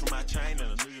 If you reach for my chain, then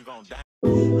a nigga gon' die.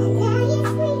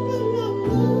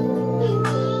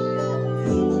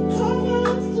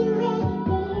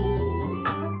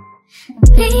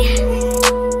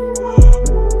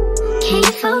 Can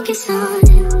you focus on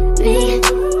me?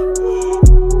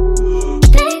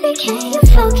 Baby, can you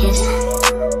focus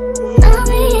on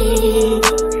me?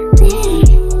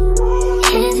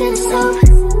 Hands in the soap,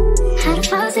 how the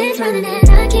faucet's running and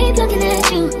I keep looking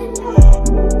at you.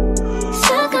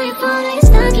 Stuck on your phone, like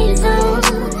stuck in your zone.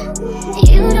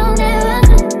 You don't ever,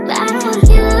 but I don't wanna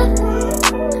give up.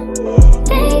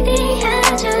 Baby,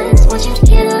 I just want you to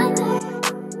get up.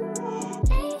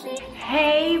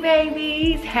 Hey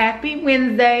babies, happy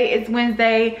Wednesday. It's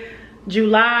Wednesday,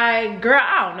 July, girl,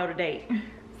 I don't know the date.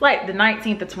 It's like the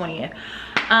 19th or 20th.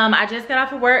 I just got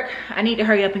off of work. I need to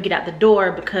hurry up and get out the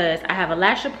door because I have a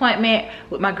lash appointment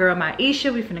with my girl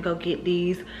Maisha. We finna go get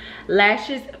these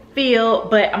lashes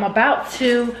filled, but I'm about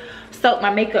to soak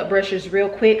my makeup brushes real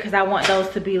quick because I want those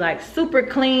to be like super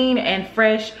clean and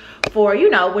fresh for, you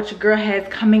know, what your girl has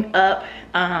coming up.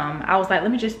 I was like,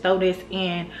 let me just throw this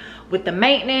in with the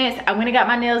maintenance. I went and got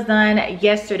my nails done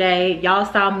yesterday. Y'all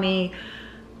saw me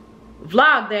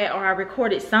vlog that, or I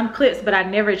recorded some clips, but I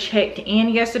never checked in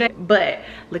yesterday. But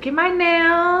look at my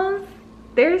nails.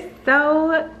 They're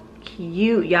so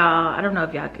cute, y'all. I don't know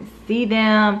if y'all can see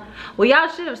them. Well, y'all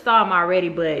should have saw them already,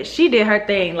 but she did her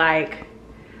thing. Like,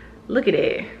 look at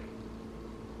it.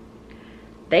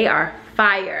 They are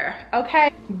fire,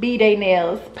 okay? B-Day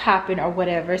nails popping or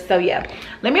whatever. So yeah,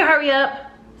 let me hurry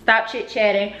up, stop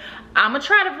chit-chatting. I'm gonna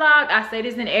try to vlog. I say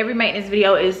this in every maintenance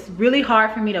video. It's really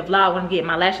hard for me to vlog when I'm getting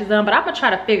my lashes done, but I'm gonna try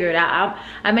to figure it out.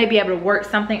 I may be able to work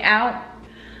something out.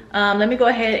 Let me go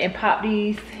ahead and pop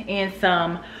these in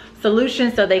some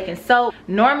solution so they can soak.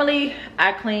 Normally,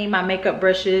 I clean my makeup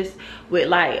brushes with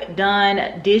like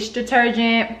Dawn dish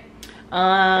detergent.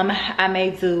 I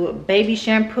may do baby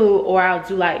shampoo, or I'll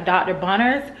do like Dr.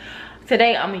 Bronner's.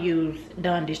 Today, I'm gonna use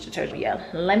Dawn dish detergent. Yeah,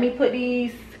 let me put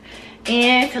these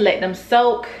in to let them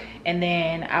soak, and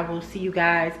then I will see you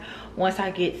guys once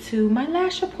I get to my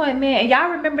lash appointment. And y'all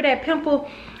remember that pimple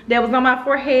that was on my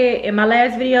forehead in my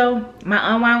last video,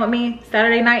 my Unwind with me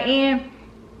Saturday night in?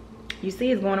 You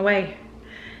see, it's going away.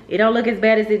 It don't look as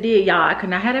bad as it did, y'all. I could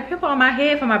not have that pimple on my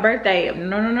head for my birthday.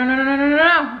 No.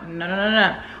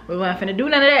 We weren't finna do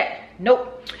none of that.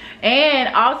 Nope.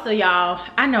 And also, y'all,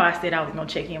 I know I said I was gonna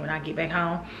check in when I get back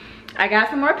home. I got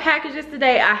some more packages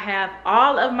today. I have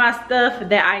all of my stuff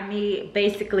that I need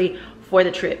basically for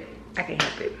the trip. I can't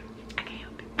help it. I can't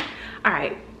help it. All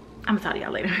right, I'm gonna talk to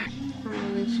y'all later.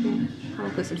 I'm gonna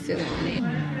put some sealing on it.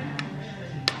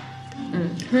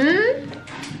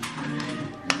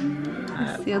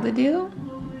 Seal the deal.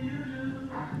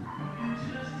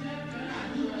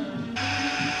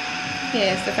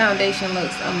 Yes, the foundation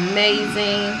looks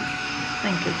amazing.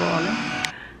 Thank you, darling.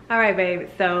 All right, babe,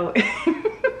 so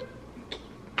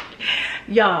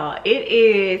y'all, it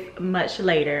is much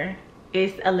later.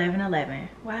 It's 11:11.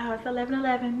 Wow, it's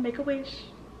 11:11. Make a wish.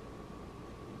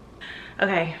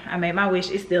 Okay, I made my wish.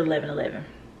 It's still 11:11.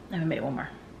 Let me make one more.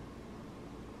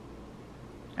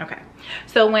 Okay,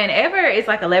 so whenever it's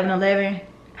like 11:11,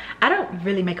 I don't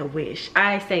really make a wish.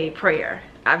 I say prayer.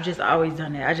 I've just always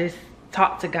done it. I just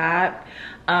talk to God,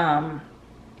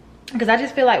 because I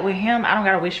just feel like with him, I don't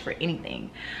gotta wish for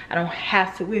anything. I don't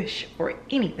have to wish for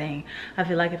anything. I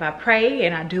feel like if I pray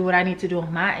and I do what I need to do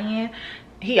on my end,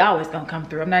 he always gonna come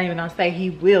through. I'm not even gonna say he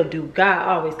will do. God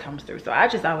always comes through. So I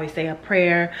just always say a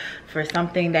prayer for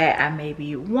something that I may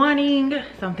be wanting,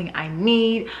 something I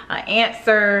need, an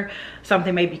answer,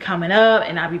 something may be coming up,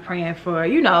 and I'll be praying for,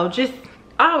 you know, just,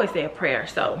 I always say a prayer.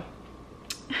 So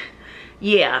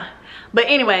yeah. But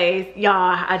anyways,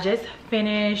 y'all, I just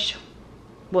finished,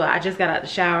 well, I just got out of the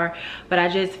shower, but I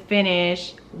just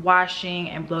finished washing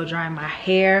and blow drying my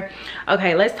hair.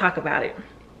 Okay, let's talk about it.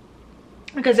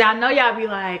 Because y'all know y'all be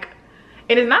like,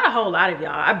 and it's not a whole lot of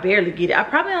y'all. I barely get it. I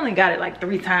probably only got it like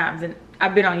 3 times, and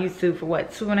I've been on YouTube for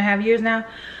what, 2.5 years now?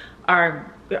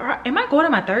 Or am I going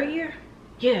on my 3rd year?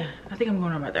 Yeah, I think I'm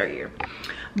going on my 3rd year.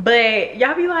 But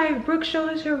y'all be like, Brooke, show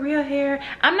us your real hair.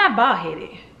 I'm not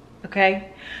bald-headed,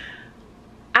 okay?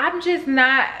 I'm just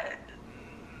not,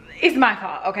 it's my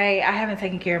fault, okay? I haven't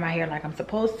taken care of my hair like I'm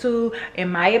supposed to. In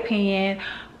my opinion,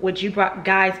 what you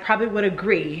guys probably would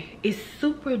agree, is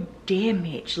super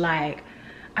damaged. Like,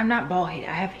 I'm not bald-headed,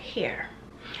 I have hair.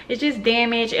 It's just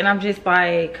damaged, and I'm just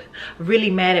like really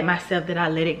mad at myself that I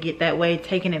let it get that way,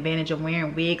 taking advantage of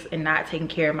wearing wigs and not taking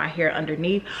care of my hair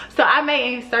underneath. So I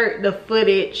may insert the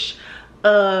footage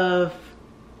of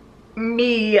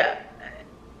me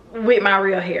with my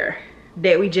real hair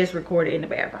that we just recorded in the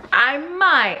bathroom. I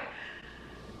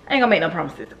ain't gonna make no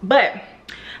promises, but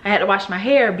I had to wash my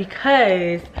hair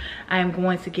because I'm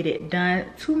going to get it done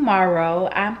tomorrow.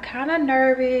 I'm kind of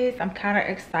nervous. I'm kind of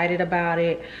excited about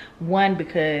it. One,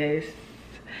 because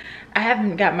I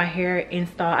haven't got my hair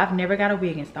installed. I've never got a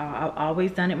wig installed. I've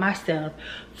always done it myself.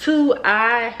 2,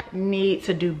 I need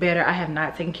to do better. I have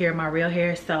not taken care of my real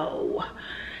hair, so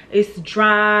it's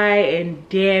dry and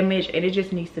damaged, and it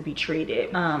just needs to be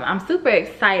treated. I'm super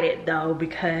excited though,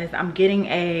 because I'm getting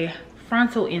a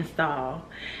frontal install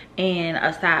and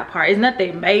a side part. It's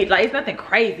nothing made, like, it's nothing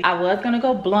crazy. I was gonna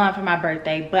go blonde for my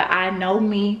birthday, but I know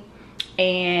me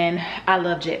and I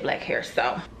love jet black hair.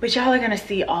 So, but y'all are gonna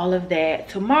see all of that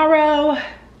tomorrow.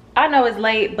 I know it's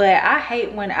late, but I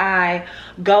hate when I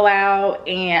go out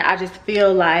and I just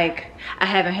feel like I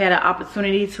haven't had an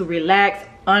opportunity to relax,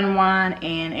 unwind,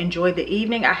 and enjoy the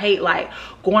evening. I hate like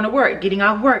going to work, getting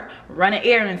off work, running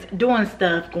errands, doing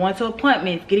stuff, going to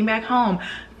appointments, getting back home,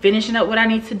 finishing up what I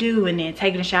need to do, and then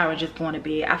taking a shower and just going to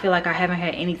bed. I feel like I haven't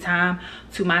had any time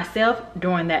to myself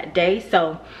during that day.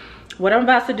 So what I'm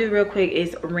about to do real quick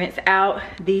is rinse out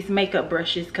these makeup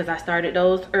brushes, because I started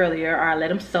those earlier, or I let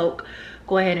them soak.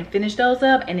 Go ahead and finish those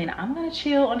up, and then I'm gonna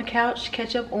chill on the couch,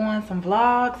 catch up on some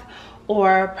vlogs,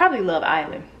 or probably Love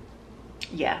Island.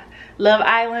 Yeah, Love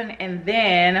Island, and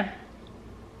then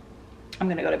I'm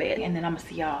gonna go to bed, and then I'm gonna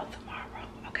see y'all tomorrow.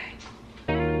 Okay.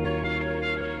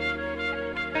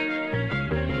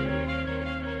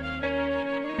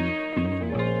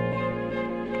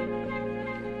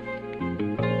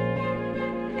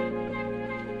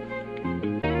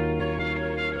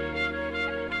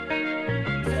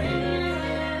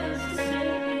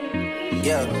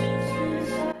 Yeah.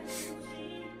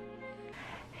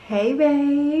 Hey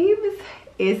babes,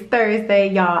 it's Thursday,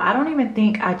 y'all. I don't even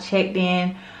think I checked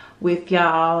in with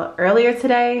y'all earlier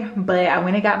today, but I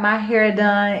went and got my hair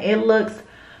done. It looks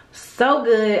so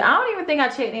good. I don't even think I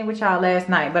checked in with y'all last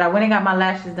night, but I went and got my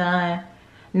lashes done.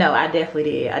 No, I definitely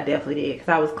did, because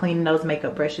I was cleaning those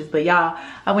makeup brushes. But y'all,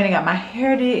 I went and got my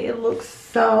hair did. It looks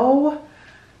so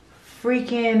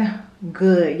freaking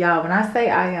good, y'all. When I say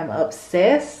I am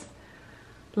obsessed,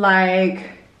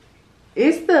 like,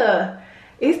 it's the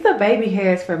baby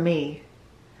hairs for me.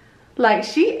 Like,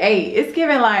 she ate. It's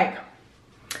giving like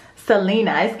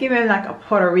Selena. It's giving like a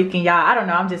Puerto Rican, y'all. I don't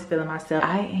know, I'm just feeling myself.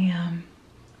 I am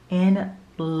in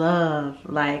love.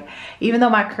 Like, even though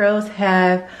my curls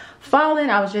have fallen,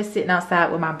 I was just sitting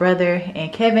outside with my brother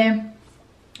and Kevin,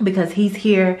 because he's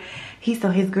here. So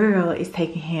his girl is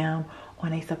taking him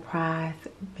on a surprise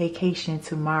vacation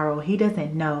tomorrow. He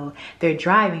doesn't know. They're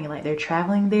driving, like they're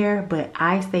traveling there, but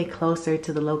I stay closer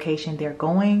to the location they're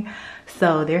going.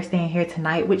 So they're staying here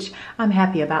tonight, which I'm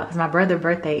happy about, because my brother's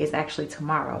birthday is actually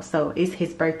tomorrow. So it's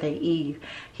his birthday eve.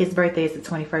 His birthday is the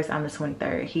 21st, I'm the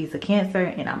 23rd. He's a Cancer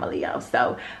and I'm a Leo.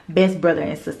 So best brother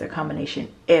and sister combination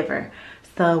ever.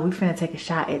 So we finna take a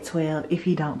shot at 12 if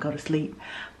he don't go to sleep.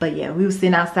 But yeah, we was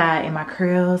sitting outside and my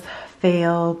curls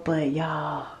fell. But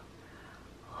y'all,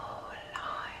 oh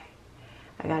Lord,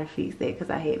 I gotta fix that because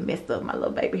I had messed up my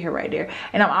little baby hair right there.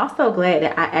 And I'm also glad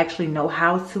that I actually know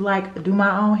how to like do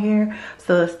my own hair,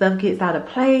 so if stuff gets out of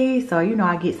place, or you know,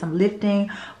 I get some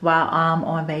lifting while I'm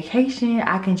on vacation,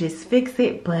 I can just fix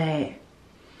it. But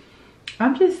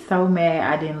I'm just so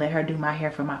mad I didn't let her do my hair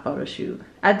for my photo shoot.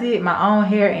 I did my own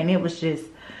hair and it was just,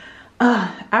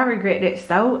 I regret it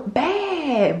so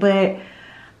bad. But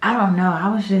I don't know, I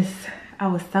was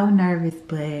so nervous,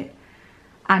 but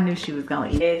I knew she was gonna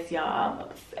eat. Yes, y'all, I'm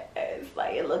obsessed.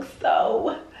 Like, it looks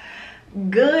so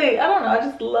good. I don't know, I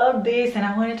just love this, and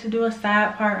I wanted to do a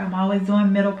side part. I'm always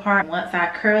doing middle part. Once I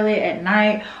curl it at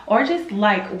night, or just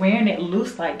like wearing it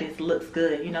loose like this looks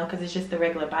good, you know, because it's just the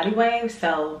regular body wave.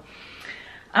 So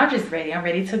I'm just ready. I'm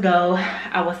ready to go.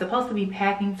 I was supposed to be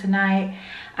packing tonight.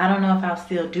 I don't know if I'll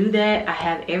still do that. I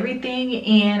have everything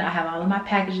in. I have all of my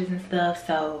packages and stuff.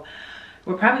 So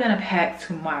we're probably gonna pack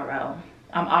tomorrow.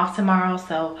 I'm off tomorrow,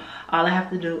 so all I have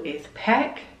to do is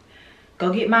pack,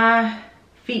 go get my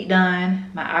feet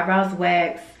done, my eyebrows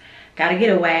waxed, gotta get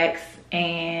a wax,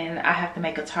 and I have to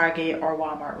make a Target or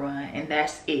Walmart run, and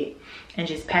that's it. And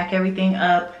just pack everything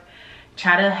up.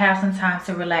 Try to have some time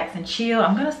to relax and chill.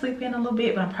 I'm gonna sleep in a little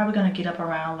bit, but I'm probably gonna get up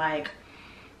around like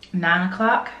 9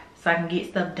 o'clock so I can get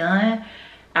stuff done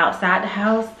outside the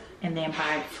house, and then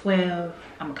by 12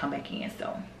 I'm gonna come back in.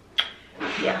 So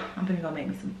yeah, I'm gonna go make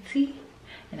me some tea,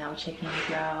 and I'll check in with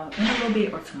y'all in a little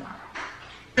bit or tomorrow.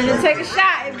 I'm gonna take a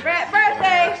shot. It's Brad's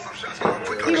birthday.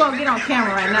 We won't get on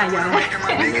camera right now, y'all.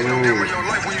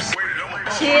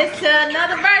 Cheers to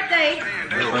another birthday.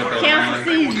 Cancel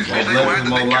season.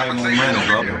 More light, more money,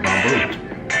 bro.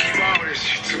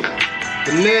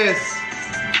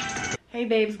 Hey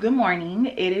babes, good morning.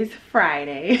 It is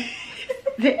Friday.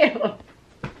 Damn.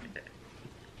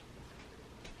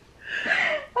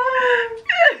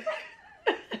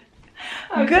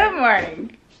 Good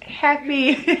morning.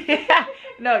 Happy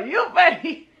no, you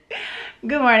funny.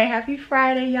 Good morning, happy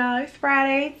Friday, y'all. It's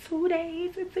Friday, 2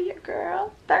 days into your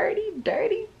girl 30.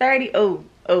 Oh,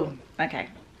 okay,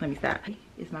 let me stop.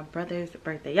 It's my brother's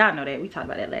birthday. Y'all know that, we talked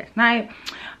about that last night.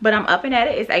 But I'm up and at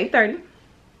it. It's 8:30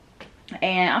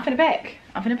 and I'm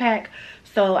finna pack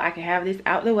so I can have this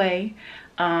out the way.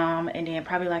 And then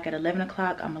probably like at 11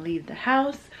 o'clock I'm gonna leave the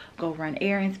house, go run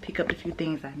errands, pick up a few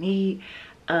things I need,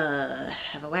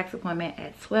 have a wax appointment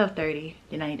at 12:30.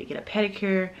 Then I need to get a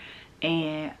pedicure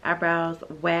and eyebrows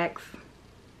wax,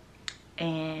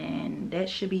 and that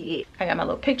should be it. I got my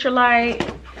little picture light,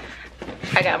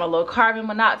 I got my little carbon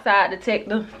monoxide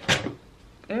detector.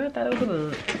 Girl, I thought it was a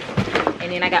bug.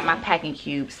 And then I got my packing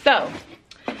cube. So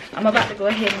I'm about to go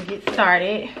ahead and get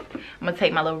started. I'm gonna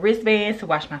take my little wristbands to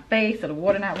wash my face so the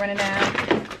water not running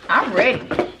down. I'm ready.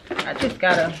 I just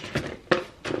gotta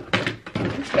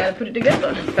put it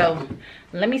together. So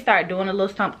let me start doing a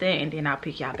little something, and then I'll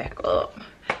pick y'all back up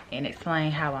and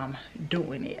explain how I'm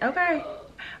doing it. Okay,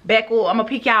 back up. I'm gonna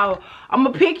pick y'all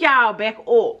back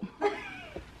up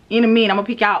in a minute. I'm gonna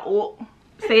pick y'all up.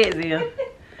 Say it, Zia.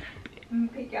 I'm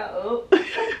gonna pick y'all up.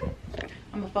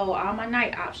 I'm gonna fold all my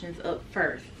night options up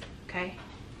first. Okay,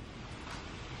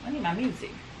 I need my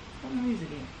music. What my music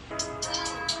is?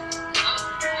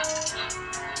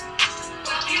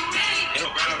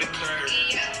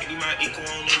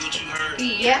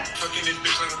 Yeah.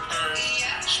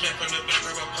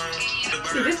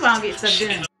 See, this is why I don't get stuff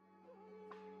done.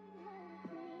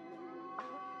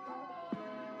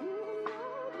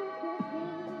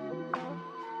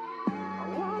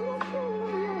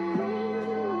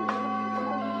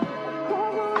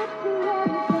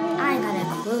 I ain't got a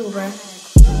clue, bro.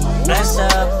 Bless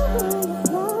up,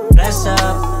 bless up,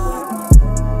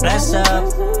 bless up,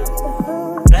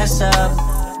 bless up,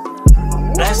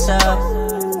 bless up,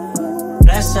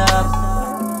 bless up,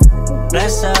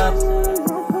 bless up,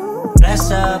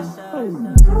 bless up.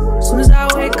 Soon as I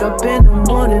wake up in the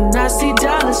morning, I see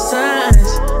dollar signs.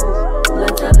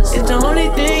 It's the only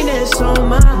thing that's on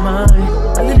my mind.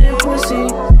 Other than pussy,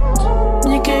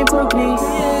 you can't broke me.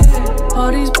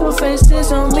 All these poor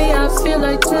faces on me, I feel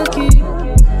like Chucky.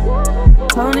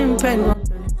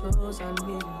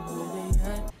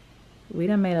 We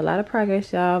done made a lot of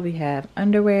progress, y'all. We have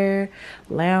underwear,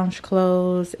 lounge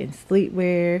clothes, and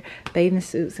sleepwear, bathing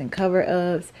suits and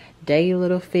cover-ups, day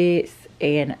little fits,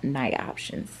 and night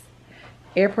options.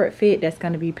 Airport fit, that's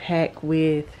going to be packed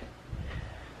with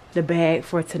the bag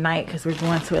for tonight because we're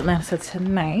going to Atlanta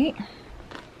tonight.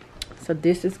 So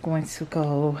this is going to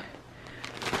go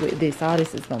with this. All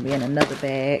this is going to be in another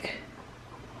bag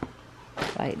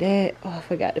like that. Oh, I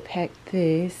forgot to pack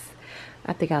this.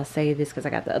 I think I'll save this because I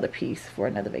got the other piece for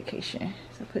another vacation.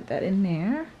 So put that in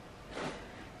there.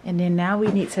 And then now we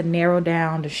need to narrow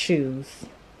down the shoes.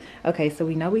 Okay, so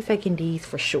we know we're taking these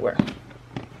for sure.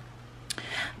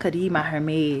 Cause these my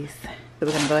Hermes. So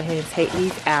we're gonna go ahead and take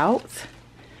these out.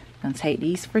 I'm gonna take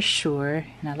these for sure.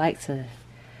 And I like to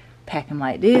pack them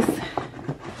like this.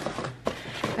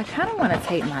 I kind of want to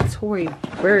take my Tory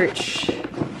Burch.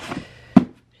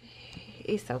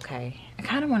 It's okay. I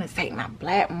kind of want to take my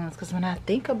black ones because when I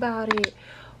think about it,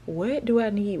 what do I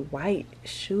need white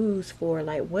shoes for?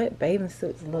 Like, what bathing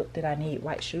suits look did I need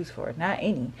white shoes for? Not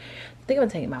any. I think I'm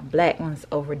gonna take my black ones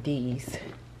over these.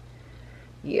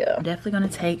 Yeah, I'm definitely gonna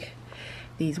take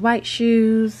these white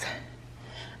shoes.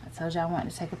 I told you I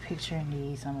wanted to take a picture in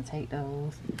these, so I'm gonna take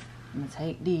those. I'm gonna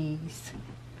take these.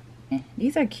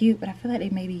 These are cute, but I feel like they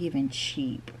may be even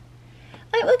cheap.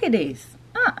 Like, look at this.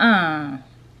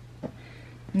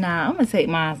 Nah, I'm gonna take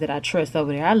mine that I trust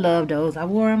over there. I love those. I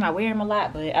wore them. I wear them a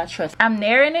lot, but I trust. I'm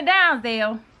narrowing it down,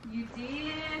 Zale. You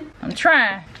did? I'm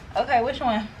trying. Okay, which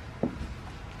one?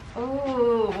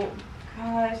 Oh,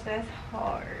 gosh, that's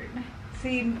hard.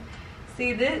 See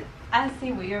this? I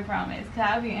see where your problem is. Cause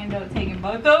I'll be end up taking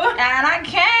both of them, and I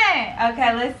can't.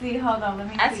 Okay, let's see. Hold on, let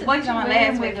me see. What's on my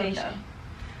last vacation?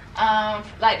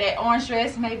 Like that orange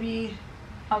dress, maybe.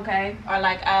 Okay, or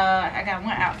like I got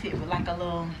one outfit with like a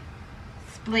little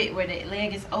split where the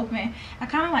leg is open. I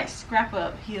kind of like scrap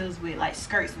up heels with like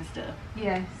skirts and stuff.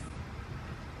 Yes.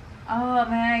 Oh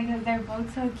man, because they're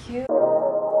both so cute.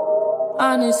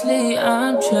 Honestly,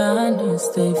 I'm trying to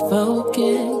stay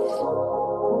focused.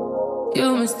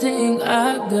 You must think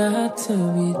I got to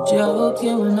be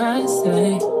joking when I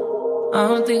say I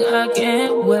don't think I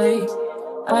can wait.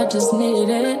 I just need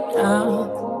it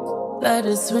now. Let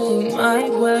it swing my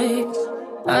way.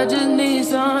 I just need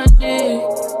some dick.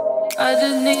 I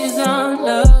just need some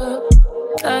love.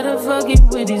 Tired of fucking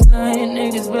with these lying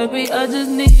niggas, baby. I just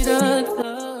need a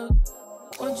thug.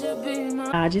 Won't you be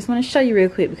my... I just want to show you real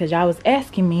quick because y'all was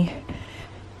asking me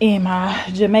in my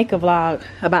Jamaica vlog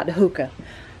about the hookah.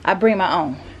 I bring my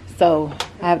own. So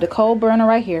I have the coal burner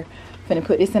right here. Finna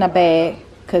put this in a bag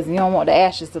because you don't want the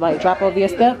ashes to like drop over your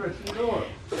stuff.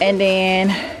 And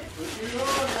then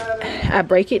I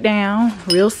break it down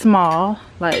real small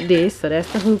like this. So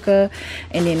that's the hookah.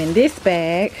 And then in this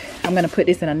bag, I'm gonna put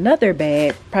this in another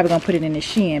bag. Probably gonna put it in the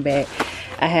Shein bag.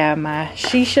 I have my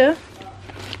shisha.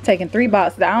 Taking 3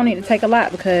 boxes. I don't need to take a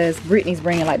lot because Brittany's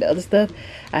bringing like the other stuff.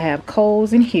 I have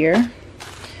coals in here.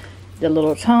 The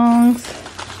little tongs.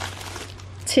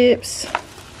 Tips.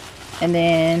 And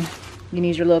then you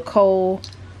need your little coal.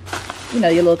 You know,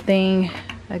 your little thing.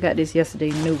 I got this yesterday,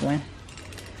 new one.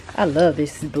 I love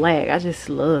this black. I just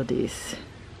love this.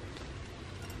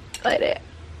 Like that.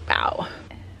 Wow.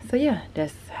 So yeah,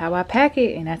 that's how I pack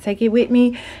it and I take it with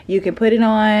me. You can put it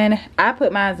on. I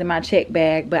put mine in my check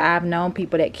bag, but I've known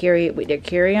people that carry it with their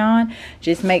carry-on.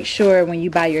 Just make sure when you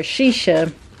buy your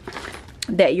shisha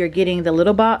that you're getting the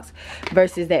little box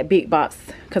versus that big box,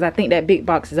 because I think that big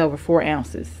box is over 4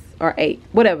 ounces or 8,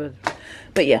 whatever.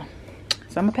 But yeah,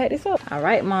 so I'm gonna pack this up. All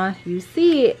right, Ma, you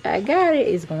see it. I got it.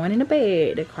 It's going in the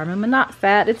bed. The carbon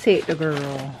monoxide detector,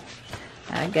 girl.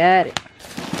 I got it.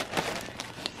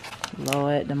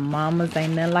 Lord, the mamas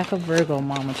ain't nothing like a Virgo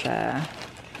mama, child.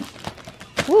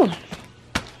 Woo.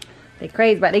 They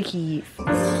crazy about their kids.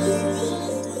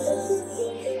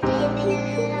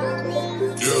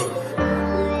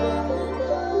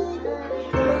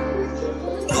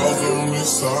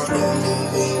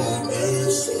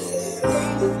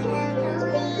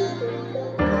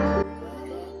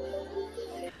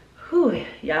 Whew,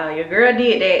 y'all, your girl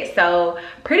did that. So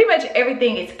pretty much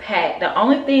everything is packed. The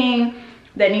only thing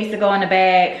that needs to go in the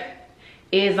bag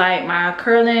is like my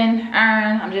curling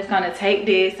iron. I'm just gonna take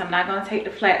this. I'm not gonna take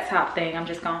the flat top thing. I'm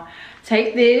just gonna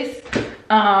take this.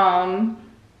 And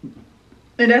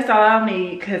that's all I'll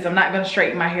need because I'm not gonna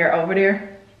straighten my hair over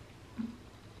there.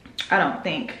 I don't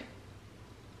think.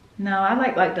 No, I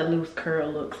like the loose curl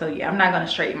look. So yeah, I'm not gonna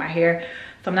straighten my hair.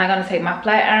 So I'm not gonna take my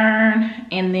flat iron.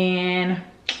 And then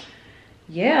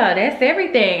yeah, that's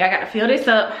everything. I got to fill this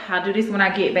up. I'll do this when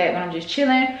I get back, when I'm just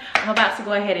chilling. I'm about to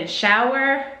go ahead and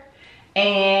shower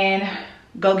and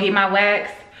go get my wax,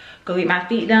 go get my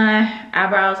feet done,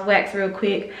 eyebrows waxed real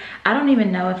quick. I don't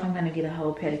even know if I'm gonna get a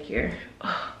whole pedicure.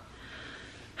 Oh,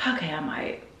 okay, I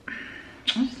might.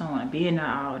 I just don't want to be in there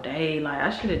all day. Like, I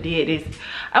should have did this.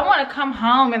 I want to come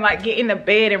home and like get in the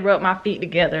bed and rub my feet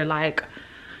together. Like,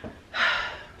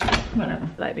 whatever,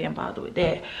 like being bothered with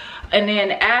that. And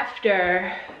then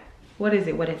after, what is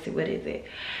it?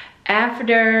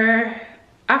 After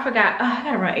I forgot. Oh, I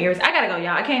gotta run errands. I gotta go,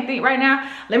 y'all. I can't think right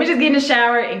now. Let me just get in the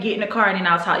shower and get in the car, and then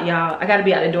I'll talk to y'all. I gotta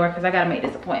be out the door because I gotta make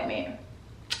this appointment.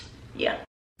 Yeah.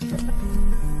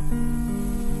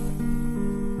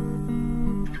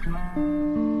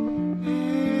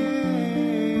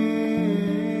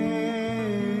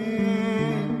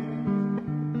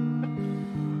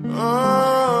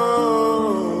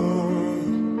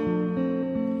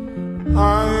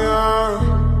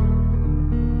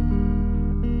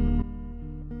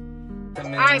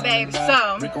 Alright, babe,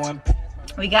 so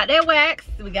we got that wax.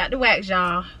 We got the wax,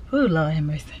 y'all. Ooh, Lord have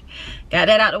mercy. Got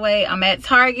that out the way. I'm at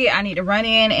Target. I need to run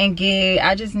in and get,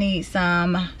 I just need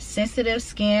some sensitive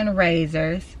skin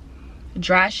razors,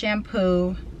 dry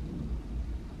shampoo,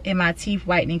 and my teeth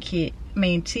whitening kit.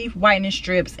 Teeth whitening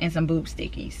strips and some boob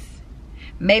stickies.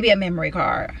 Maybe a memory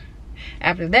card.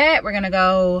 After that, we're gonna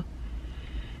go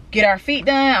get our feet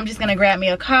done. I'm just gonna grab me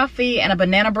a coffee and a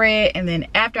banana bread, and then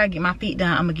after I get my feet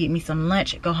done, I'm gonna get me some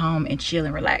lunch, go home and chill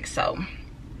and relax. So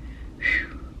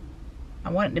I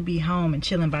wanted to be home and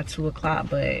chilling by 2 o'clock,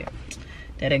 but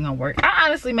that ain't gonna work. I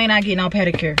honestly may not get no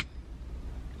pedicure.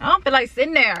 I don't feel like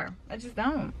sitting there. I just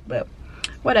don't, but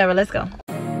whatever, let's go.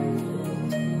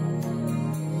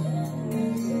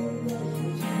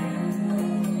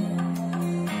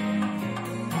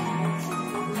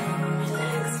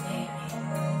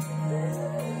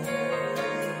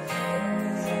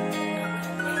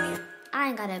 I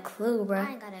ain't got a clue, bro.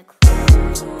 I ain't got a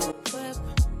clue.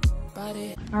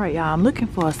 All right, y'all, I'm looking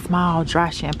for a small dry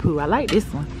shampoo. I like this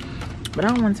one, but I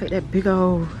don't want to take that big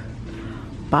old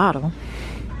bottle.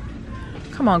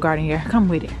 Come on, garden here, come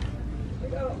with it.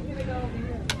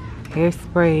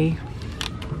 Hairspray.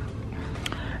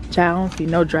 Child, I don't see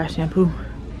no dry shampoo.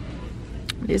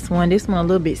 This one a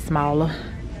little bit smaller.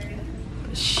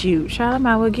 But shoot, child, I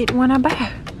might well get the one I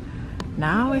buy.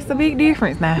 Now it's a big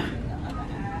difference now.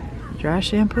 Dry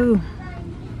shampoo.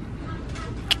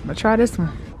 I'm gonna try this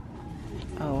one.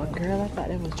 Oh, girl, I thought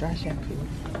that was dry shampoo.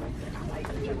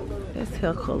 That's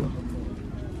hair color.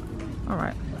 All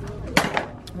right,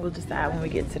 we'll decide when we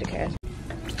get to the cash.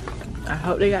 I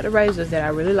hope they got the razors that I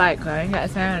really like, cause I ain't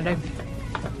got time today.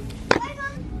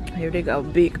 Here they go,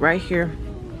 big right here.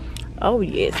 Oh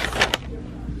yes,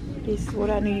 this is what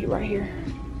I need right here.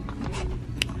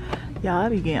 Y'all, I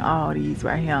be getting all these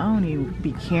right here. I don't even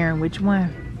be caring which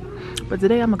one. But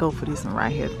today I'm gonna go for this one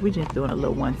right here. We just doing a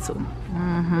little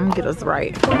 1-2. Get us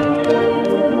right.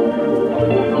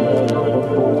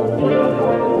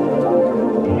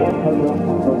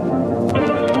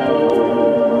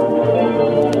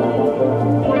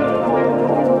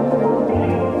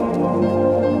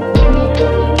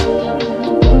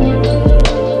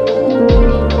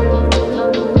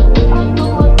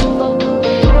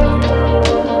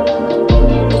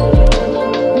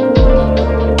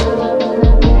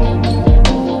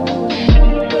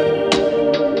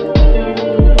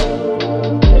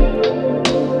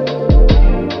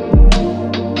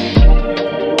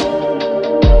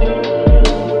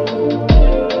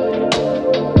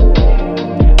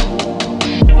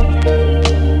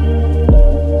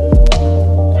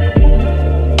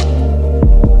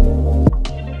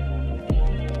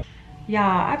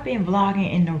 Y'all, I've been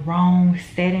vlogging in the wrong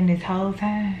setting this whole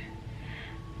time.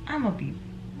 I'm gonna be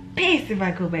pissed if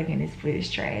I go back in this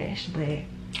footage trash, but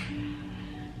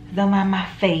don't mind my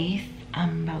face.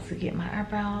 I'm about to get my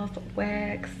eyebrows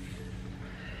waxed,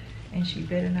 and she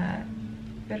better not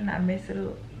mess it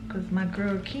up, because my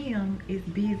girl Kim is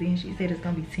busy and she said it's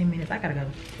gonna be 10 minutes. I gotta go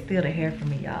steal the hair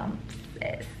from me, y'all. I'm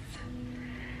obsessed.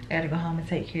 I gotta go home and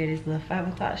take care of this little 5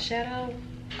 o'clock shadow,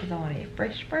 because I want it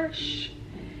fresh.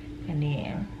 And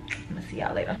then I'm gonna see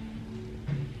y'all later.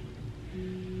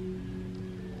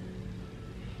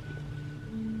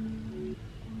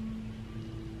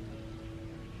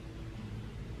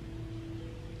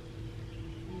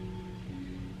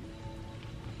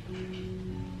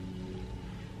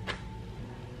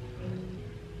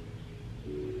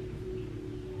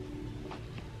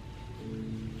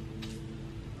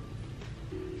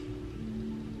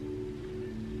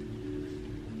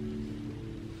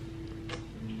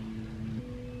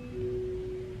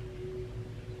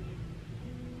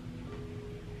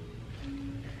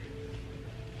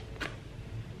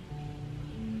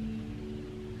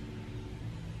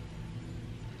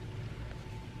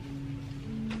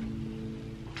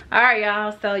 All right,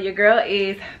 y'all, so your girl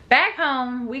is back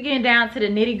home. We getting down to the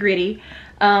nitty gritty.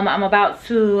 I'm about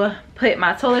to put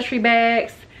my toiletry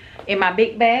bags in my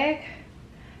big bag,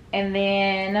 and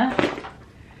then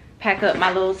pack up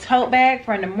my little tote bag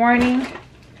for in the morning.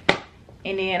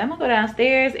 And then I'm gonna go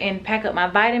downstairs and pack up my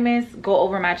vitamins, go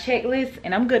over my checklist,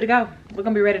 and I'm good to go. We're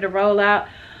gonna be ready to roll out.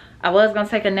 I was gonna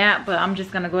take a nap, but I'm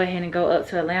just gonna go ahead and go up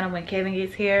to Atlanta when Kevin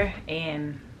gets here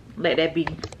and let that be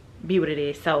what it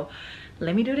is. So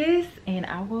let me do this and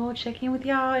I will check in with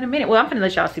y'all in a minute. Well, I'm finna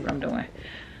let y'all see what I'm doing.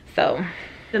 So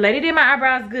the lady did my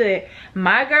eyebrows good.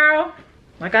 My girl,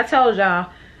 like I told y'all,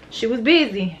 she was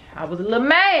busy. I was a little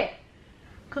mad.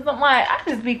 Cause I'm like, I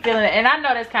just be feeling it. And I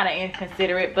know that's kind of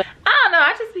inconsiderate, but I don't know.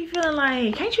 I just be feeling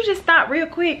like, can't you just stop real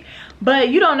quick? But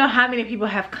you don't know how many people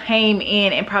have came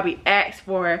in and probably asked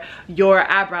for your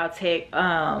eyebrow tech.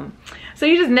 So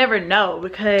you just never know,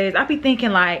 because I be thinking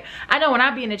like, I know when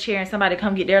I be in the chair and somebody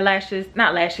come get their lashes,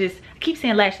 not lashes, I keep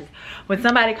saying lashes. When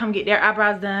somebody come get their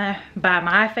eyebrows done by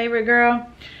my favorite girl,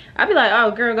 I be like,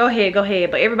 oh girl, go ahead, go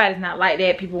ahead. But everybody's not like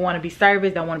that. People want to be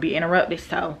serviced, don't want to be interrupted.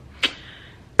 So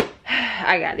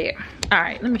I got it. All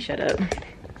right, let me shut up.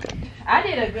 I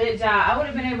did a good job. I would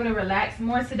have been able to relax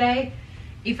more today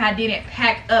if I didn't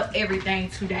pack up everything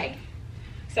today.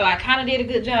 So I kind of did a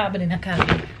good job, but then I kind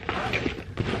of,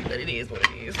 but it is what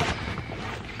it is.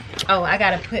 Oh, I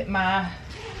gotta put I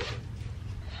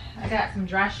got some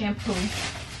dry shampoo.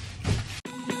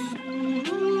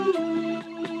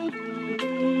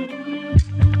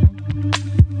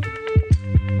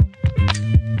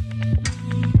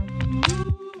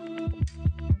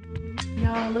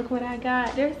 Look what I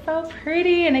got. They're so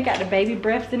pretty and they got the baby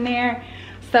breaths in there.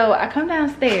 So I come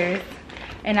downstairs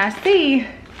and I see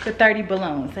the 30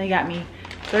 balloons. They got me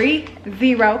 30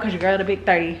 because your girl the big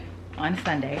 30 on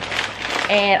Sunday.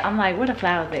 And I'm like, where the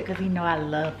flowers at? Because you know I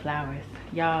love flowers.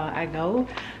 Y'all, I go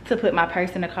to put my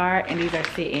purse in the car and these are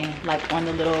sitting like on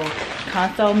the little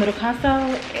console, middle console,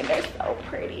 and they're so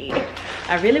pretty.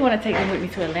 I really want to take them with me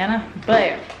to Atlanta,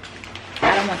 but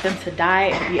I don't want them to die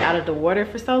and be out of the water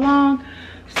for so long.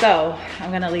 So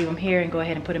I'm gonna leave them here and go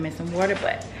ahead and put them in some water,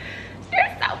 but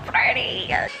they're so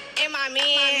pretty. And my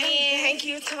man, thank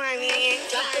you to my man.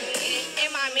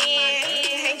 And my man,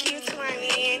 thank you to my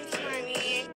man.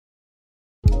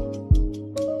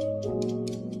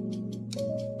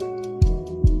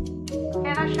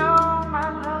 Can I show my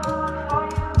love for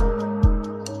you?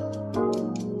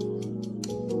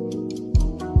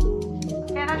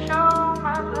 Can I show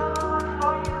my love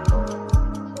for you?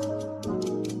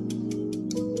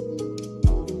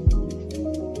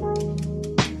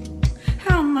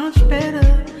 How much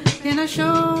better can I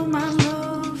show my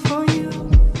love for you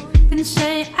and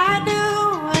say I do,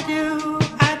 I do,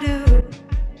 I do?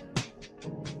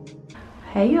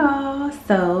 Hey y'all,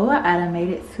 so I done made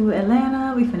it to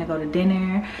Atlanta. We finna go to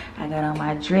dinner. I got on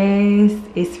my dress.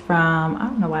 It's from, I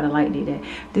don't know why the light did that.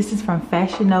 This is from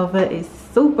Fashion Nova. It's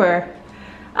super,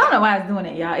 I don't know why it's doing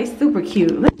it, y'all. It's super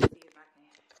cute. Let me see if I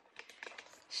can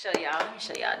show y'all. Let me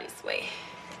show y'all this way.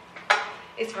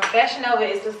 It's from Fashion Nova.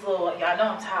 It's this little, y'all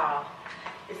know I'm tall.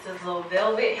 It's this little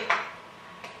velvet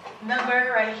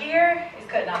number right here. It's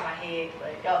cutting off my head,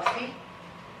 but y'all see?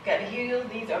 Got the heels.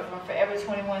 These are from Forever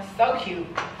 21. So cute.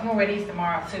 I'm gonna wear these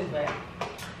tomorrow too, but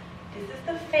this is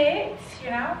the fit, you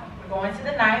know. We're going to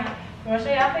the night. You wanna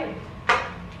show y'all fit?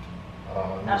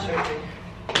 Not sure too.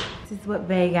 This is what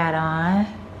Bae got on.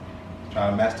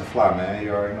 Trying to match the fly, man.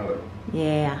 You already know it.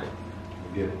 Yeah.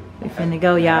 Get it. We finna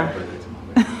go, y'all.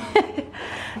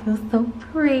 It was so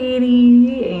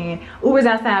pretty. And Uber's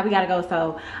outside. We gotta go.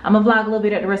 So I'm gonna vlog a little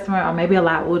bit at the restaurant, or maybe a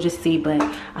lot. We'll just see. But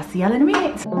I'll see y'all in a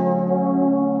minute.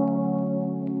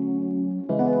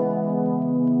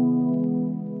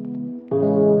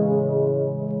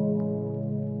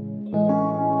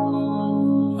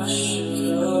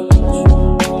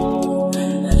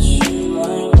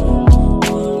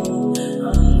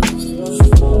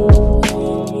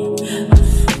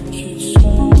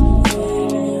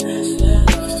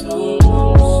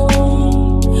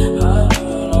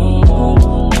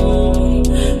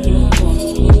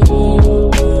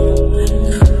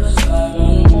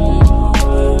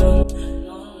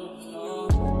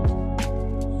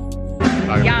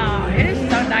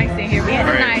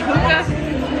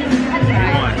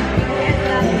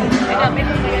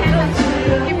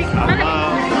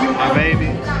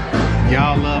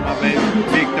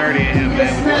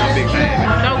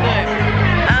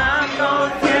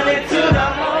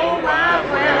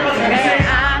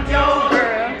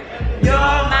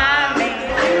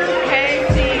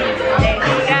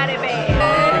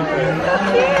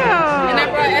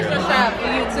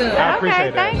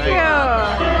 Okay, thank you.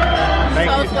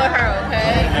 Toast for her,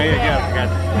 okay? Yeah, I got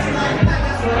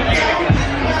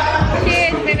you.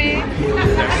 Cheers, baby.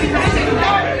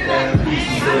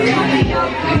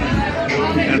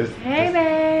 Hey,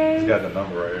 babe. It's got the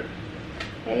number right here.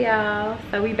 Hey, y'all.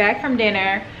 So we back from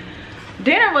dinner.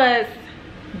 Dinner was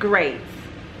great.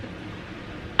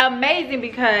 Amazing,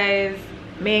 because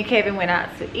Me and Kevin went out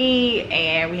to eat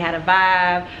and we had a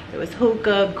vibe. There was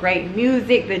hookah, great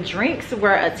music. The drinks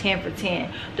were a 10 for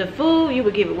 10. The food, you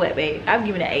would give it what, babe? I would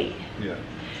give it an 8. Yeah.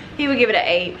 He would give it an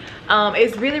 8.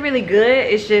 It's really good.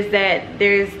 It's just that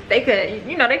they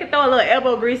could throw a little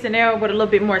elbow grease in there with a little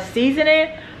bit more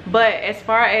seasoning. But as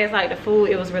far as like the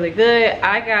food, it was really good.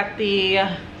 I got the,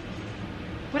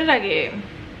 what did I get?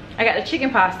 I got the chicken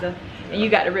pasta and you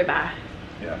got the ribeye.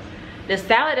 Yeah. The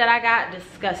salad that I got,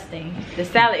 disgusting. The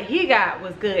salad he got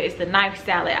was good. It's the knife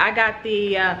salad. I got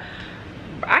the, I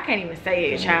can't even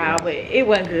say it, child, but it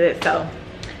wasn't good. So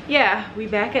yeah, we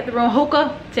back at the room.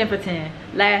 Hookah, 10 for 10.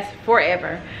 Lasts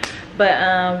forever.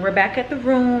 But we're back at the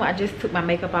room. I just took my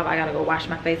makeup off. I gotta go wash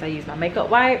my face. I used my makeup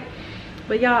wipe.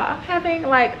 But y'all, I'm having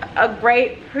like a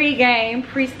great pre-game,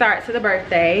 pre-start to the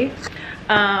birthday.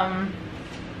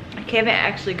 Kevin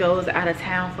actually goes out of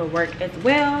town for work as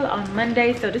well on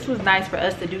Monday, so this was nice for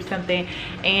us to do something.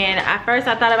 And at first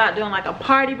I thought about doing like a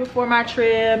party before my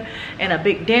trip and a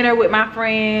big dinner with my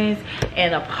friends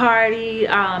and a party,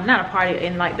 not a party,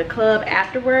 in like the club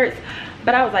afterwards.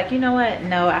 But I was like, you know what,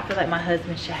 no, I feel like my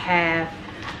husband should have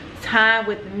time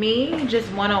with me,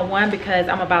 just one-on-one, because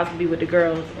I'm about to be with the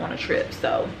girls on a trip.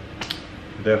 So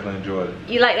definitely enjoyed it.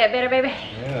 you like that better, baby?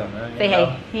 Yeah, man. Say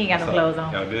hey. He ain't got no clothes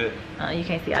on. Y'all good? You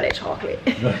can't see all that chocolate.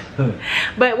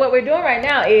 But what we're doing right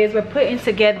now is we're putting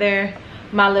together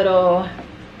my little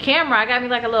camera. I got me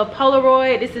like a little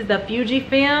Polaroid. This is the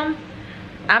Fujifilm.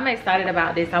 I'm excited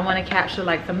about this. I want to capture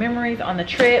like some memories on the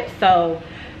trip. So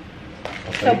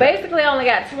basically I only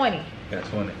got 20. Got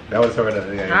 20. That was her that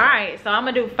day. All right, so I'm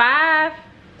gonna do 5.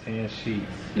 10 sheets.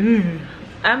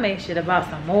 I may should have bought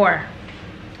some more.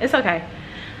 It's okay.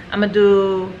 I'm gonna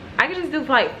do, I can just do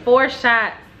like 4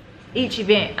 shots each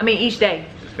event. I mean each day.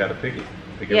 Just gotta pick it.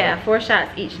 Yeah, 4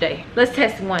 shots each day. Let's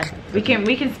test one. We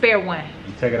can spare one.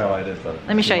 You take it out like this though.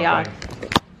 Let me show y'all.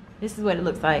 This is what it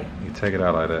looks like. You take it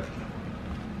out like that.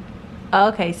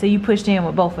 Okay, so you pushed in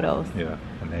with both of those. Yeah.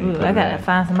 And then you I gotta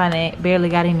find somebody that barely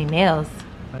got any nails.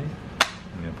 And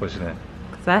then push it in.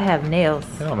 Cause I have nails.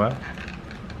 Yeah, man.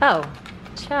 Oh,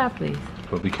 child, please.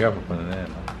 But be careful putting it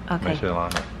in. Okay. Make sure it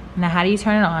line up. Now, how do you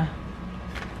turn it on?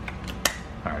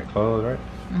 All right, close, right?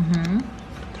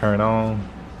 Turn on.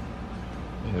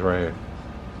 It's right here.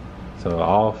 So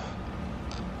off.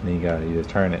 Then you gotta either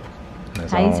turn it.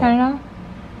 How you turn it on?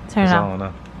 Turn it off.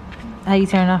 Now. How you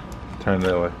turn it off? Turn it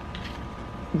that way.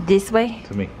 This way?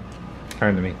 To me.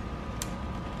 Turn to me.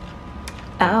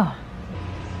 Oh.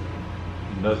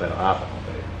 You notice that iPhone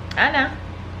there. I know.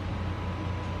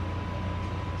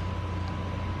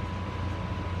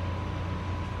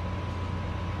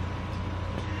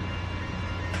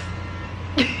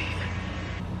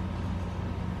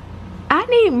 I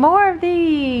need more of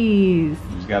these.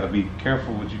 You just gotta be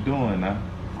careful what you're doing now.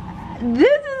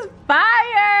 This is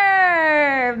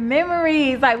fire.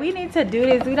 Memories. Like, we need to do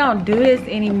this. We don't do this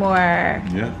anymore.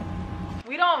 Yeah.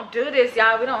 We don't do this,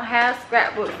 y'all. We don't have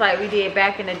scrapbooks like we did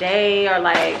back in the day, or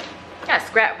like, not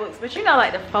scrapbooks, but you know,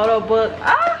 like the photo book.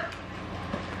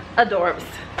 Adorbs.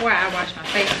 Where I wash my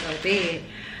face and go to bed.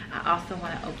 I also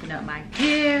want to open up my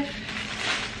gift.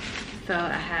 So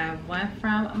I have one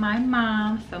from my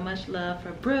mom. So much love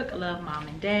for Brooke. Love, Mom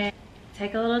and Dad.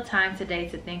 Take a little time today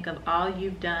to think of all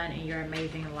you've done in your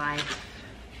amazing life.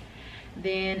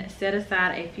 Then set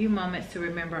aside a few moments to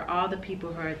remember all the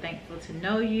people who are thankful to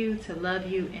know you, to love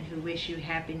you, and who wish you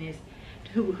happiness,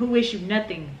 who wish you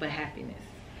nothing but happiness.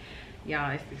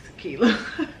 Y'all, it's the tequila.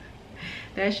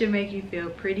 That should make you feel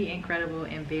pretty incredible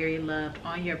and very loved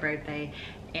on your birthday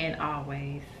and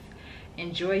always.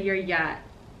 Enjoy your yacht.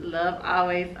 Love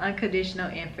always, unconditional,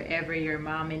 and forever, your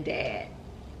mom and dad.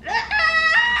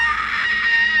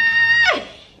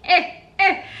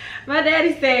 My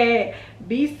daddy said,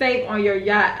 be safe on your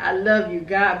yacht. I love you.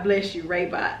 God bless you,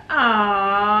 Raybot.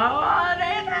 Aww,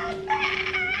 that's so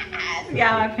sad.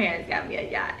 Y'all, my parents got me a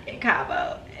yacht in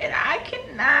Cabo, and I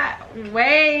cannot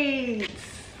wait.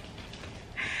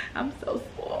 I'm so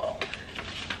spoiled.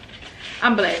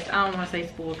 I'm blessed. I don't want to say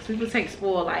spoiled, because people take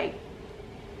spoiled like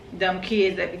dumb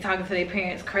kids that be talking to their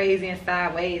parents crazy and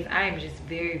sideways. I am just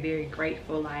very, very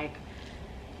grateful. Like,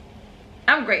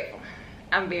 I'm grateful.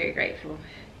 I'm very grateful.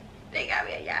 They got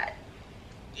me a yacht.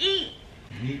 Eat.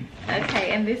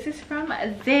 Okay, and this is from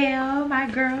Zell, my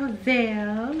girl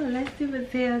Zell. Let's see what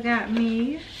Zell got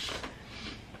me.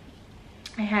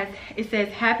 It says,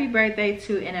 happy birthday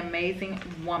to an amazing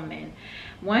woman.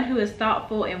 One who is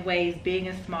thoughtful in ways big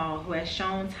and small, who has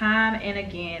shown time and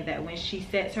again that when she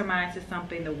sets her mind to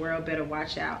something, the world better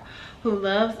watch out. Who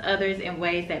loves others in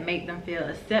ways that make them feel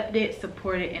accepted,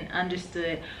 supported, and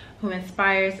understood. who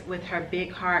inspires with her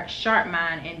big heart, sharp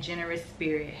mind, and generous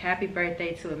spirit. Happy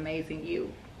birthday to amazing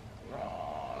you.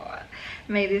 Aww.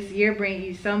 May this year bring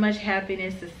you so much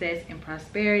happiness, success, and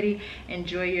prosperity.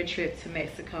 Enjoy your trip to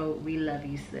Mexico. We love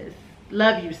you, sis.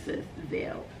 Love you, sis.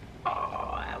 Zell. Oh,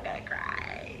 I'm gonna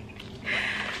cry.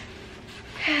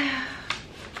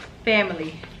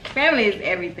 Family. Family is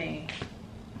everything.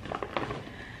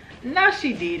 No,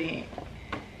 she didn't.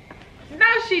 No,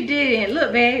 she didn't.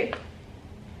 Look, babe.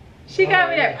 She got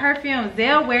me that perfume.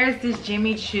 Zell wears this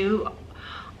Jimmy Choo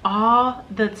all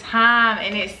the time,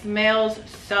 and it smells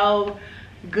so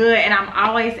good. And I'm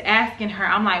always asking her,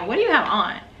 I'm like, what do you have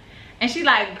on? And she's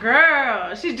like,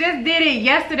 girl, she just did it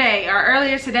yesterday or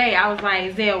earlier today. I was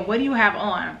like, Zell, what do you have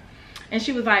on? And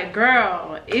she was like,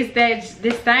 girl, it's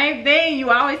the same thing you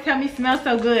always tell me smells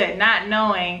so good, not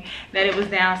knowing that it was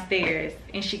downstairs.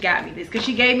 And she got me this because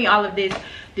she gave me all of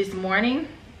this morning.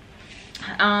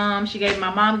 She gave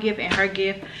my mom gift and her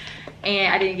gift,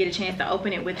 and I didn't get a chance to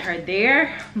open it with her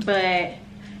there, but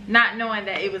not knowing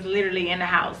that it was literally in the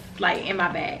house, like in my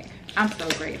bag. I'm so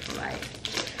grateful. Like,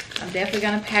 I'm definitely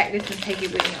gonna pack this and take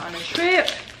it with me on a trip.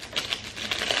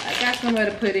 I got somewhere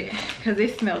to put it because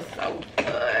it smells so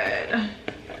good.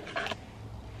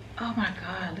 Oh my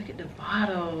God, look at the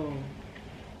bottle.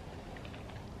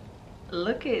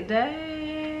 Look at that.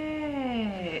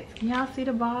 Can y'all see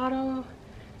the bottle?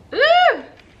 Ooh!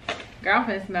 Girl, I'm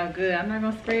finna smell good. I'm not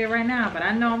gonna spray it right now, but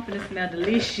I know I'm finna smell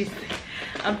delicious.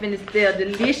 I'm finna smell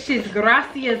delicious.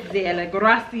 Gracias, Zella.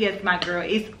 Gracias, my girl.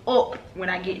 It's up when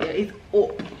I get there. It's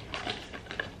up.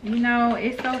 You know,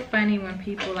 it's so funny when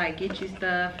people like get you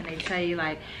stuff and they tell you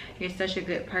like you're such a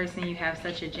good person, you have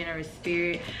such a generous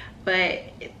spirit, but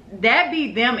that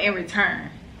be them in return.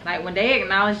 Like when they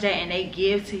acknowledge that and they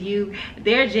give to you,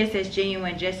 they're just as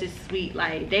genuine, just as sweet.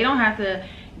 Like they don't have to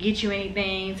get you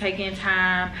anything, taking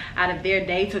time out of their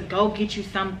day to go get you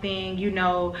something. You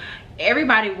know,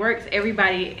 everybody works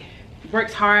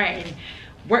hard and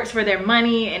works for their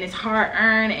money, and it's hard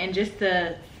earned, and just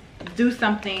to do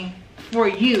something for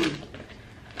you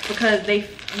because they,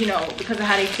 you know, because of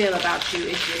how they feel about you,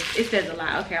 it says a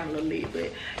lot. Okay, I'm a little late,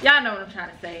 but y'all know what I'm trying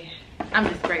to say. I'm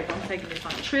just grateful. I'm taking this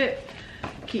on a trip.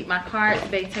 Keep my cards.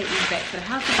 They take these back to the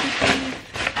house with you, please.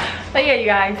 But yeah, you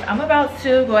guys, I'm about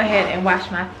to go ahead and wash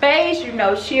my face, you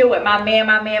know, chill with my man.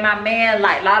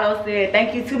 Like Lotto said,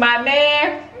 thank you to my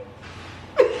man.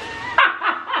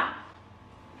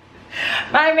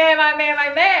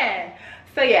 my man.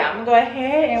 So yeah, I'm gonna go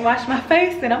ahead and wash my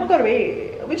face and I'm gonna go to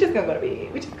bed. We're just gonna go to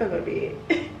bed. We're just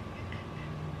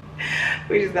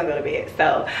gonna go to bed.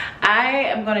 So I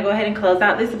am gonna go ahead and close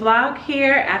out this vlog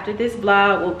here. After this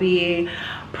vlog will be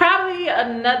probably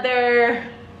another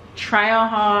try on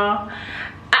haul.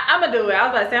 I'm gonna do it. I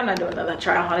was about to say I'm not doing another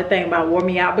try on haul. The thing about wore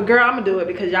me out, but girl, I'm gonna do it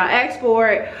because y'all asked for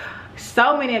it.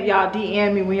 So many of y'all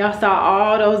DM me when y'all saw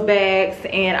all those bags,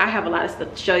 and I have a lot of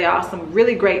stuff to show y'all, some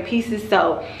really great pieces.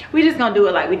 So we just gonna do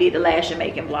it like we did the last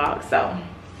Jamaican vlog. So,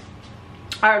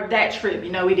 or that trip, you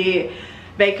know, we did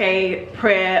vacay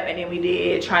prep, and then we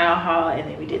did try on haul, and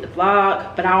then we did the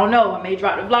vlog. But I don't know, I may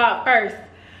drop the vlog first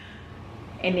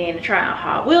and then the try on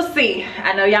haul. We'll see.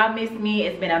 I know y'all missed me.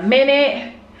 It's been a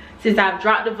minute since I've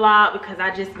dropped the vlog because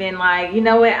I just been like, you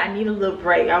know what, I need a little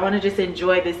break. I want to just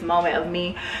enjoy this moment of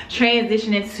me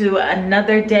transitioning to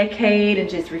another decade and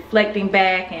just reflecting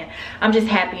back, and I'm just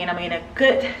happy and I'm in a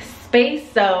good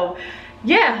space. So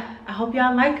yeah, I hope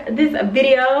y'all like this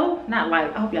video. Not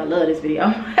like, I hope y'all love this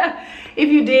video. If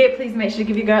you did, please make sure to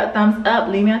give your girl a thumbs up,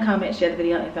 leave me a comment, share the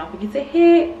video, and don't forget to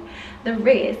hit the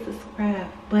red subscribe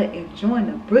button. Join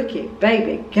the Brookie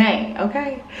Baby gang,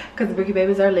 okay? Because the Brookie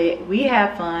Babies are lit. We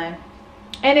have fun.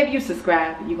 And if you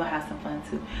subscribe, you're going to have some fun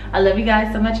too. I love you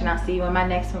guys so much, and I'll see you in my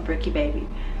next one, Brookie Baby.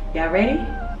 Y'all ready?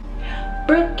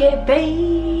 Brookie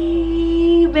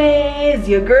Babies.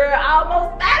 Your girl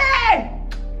almost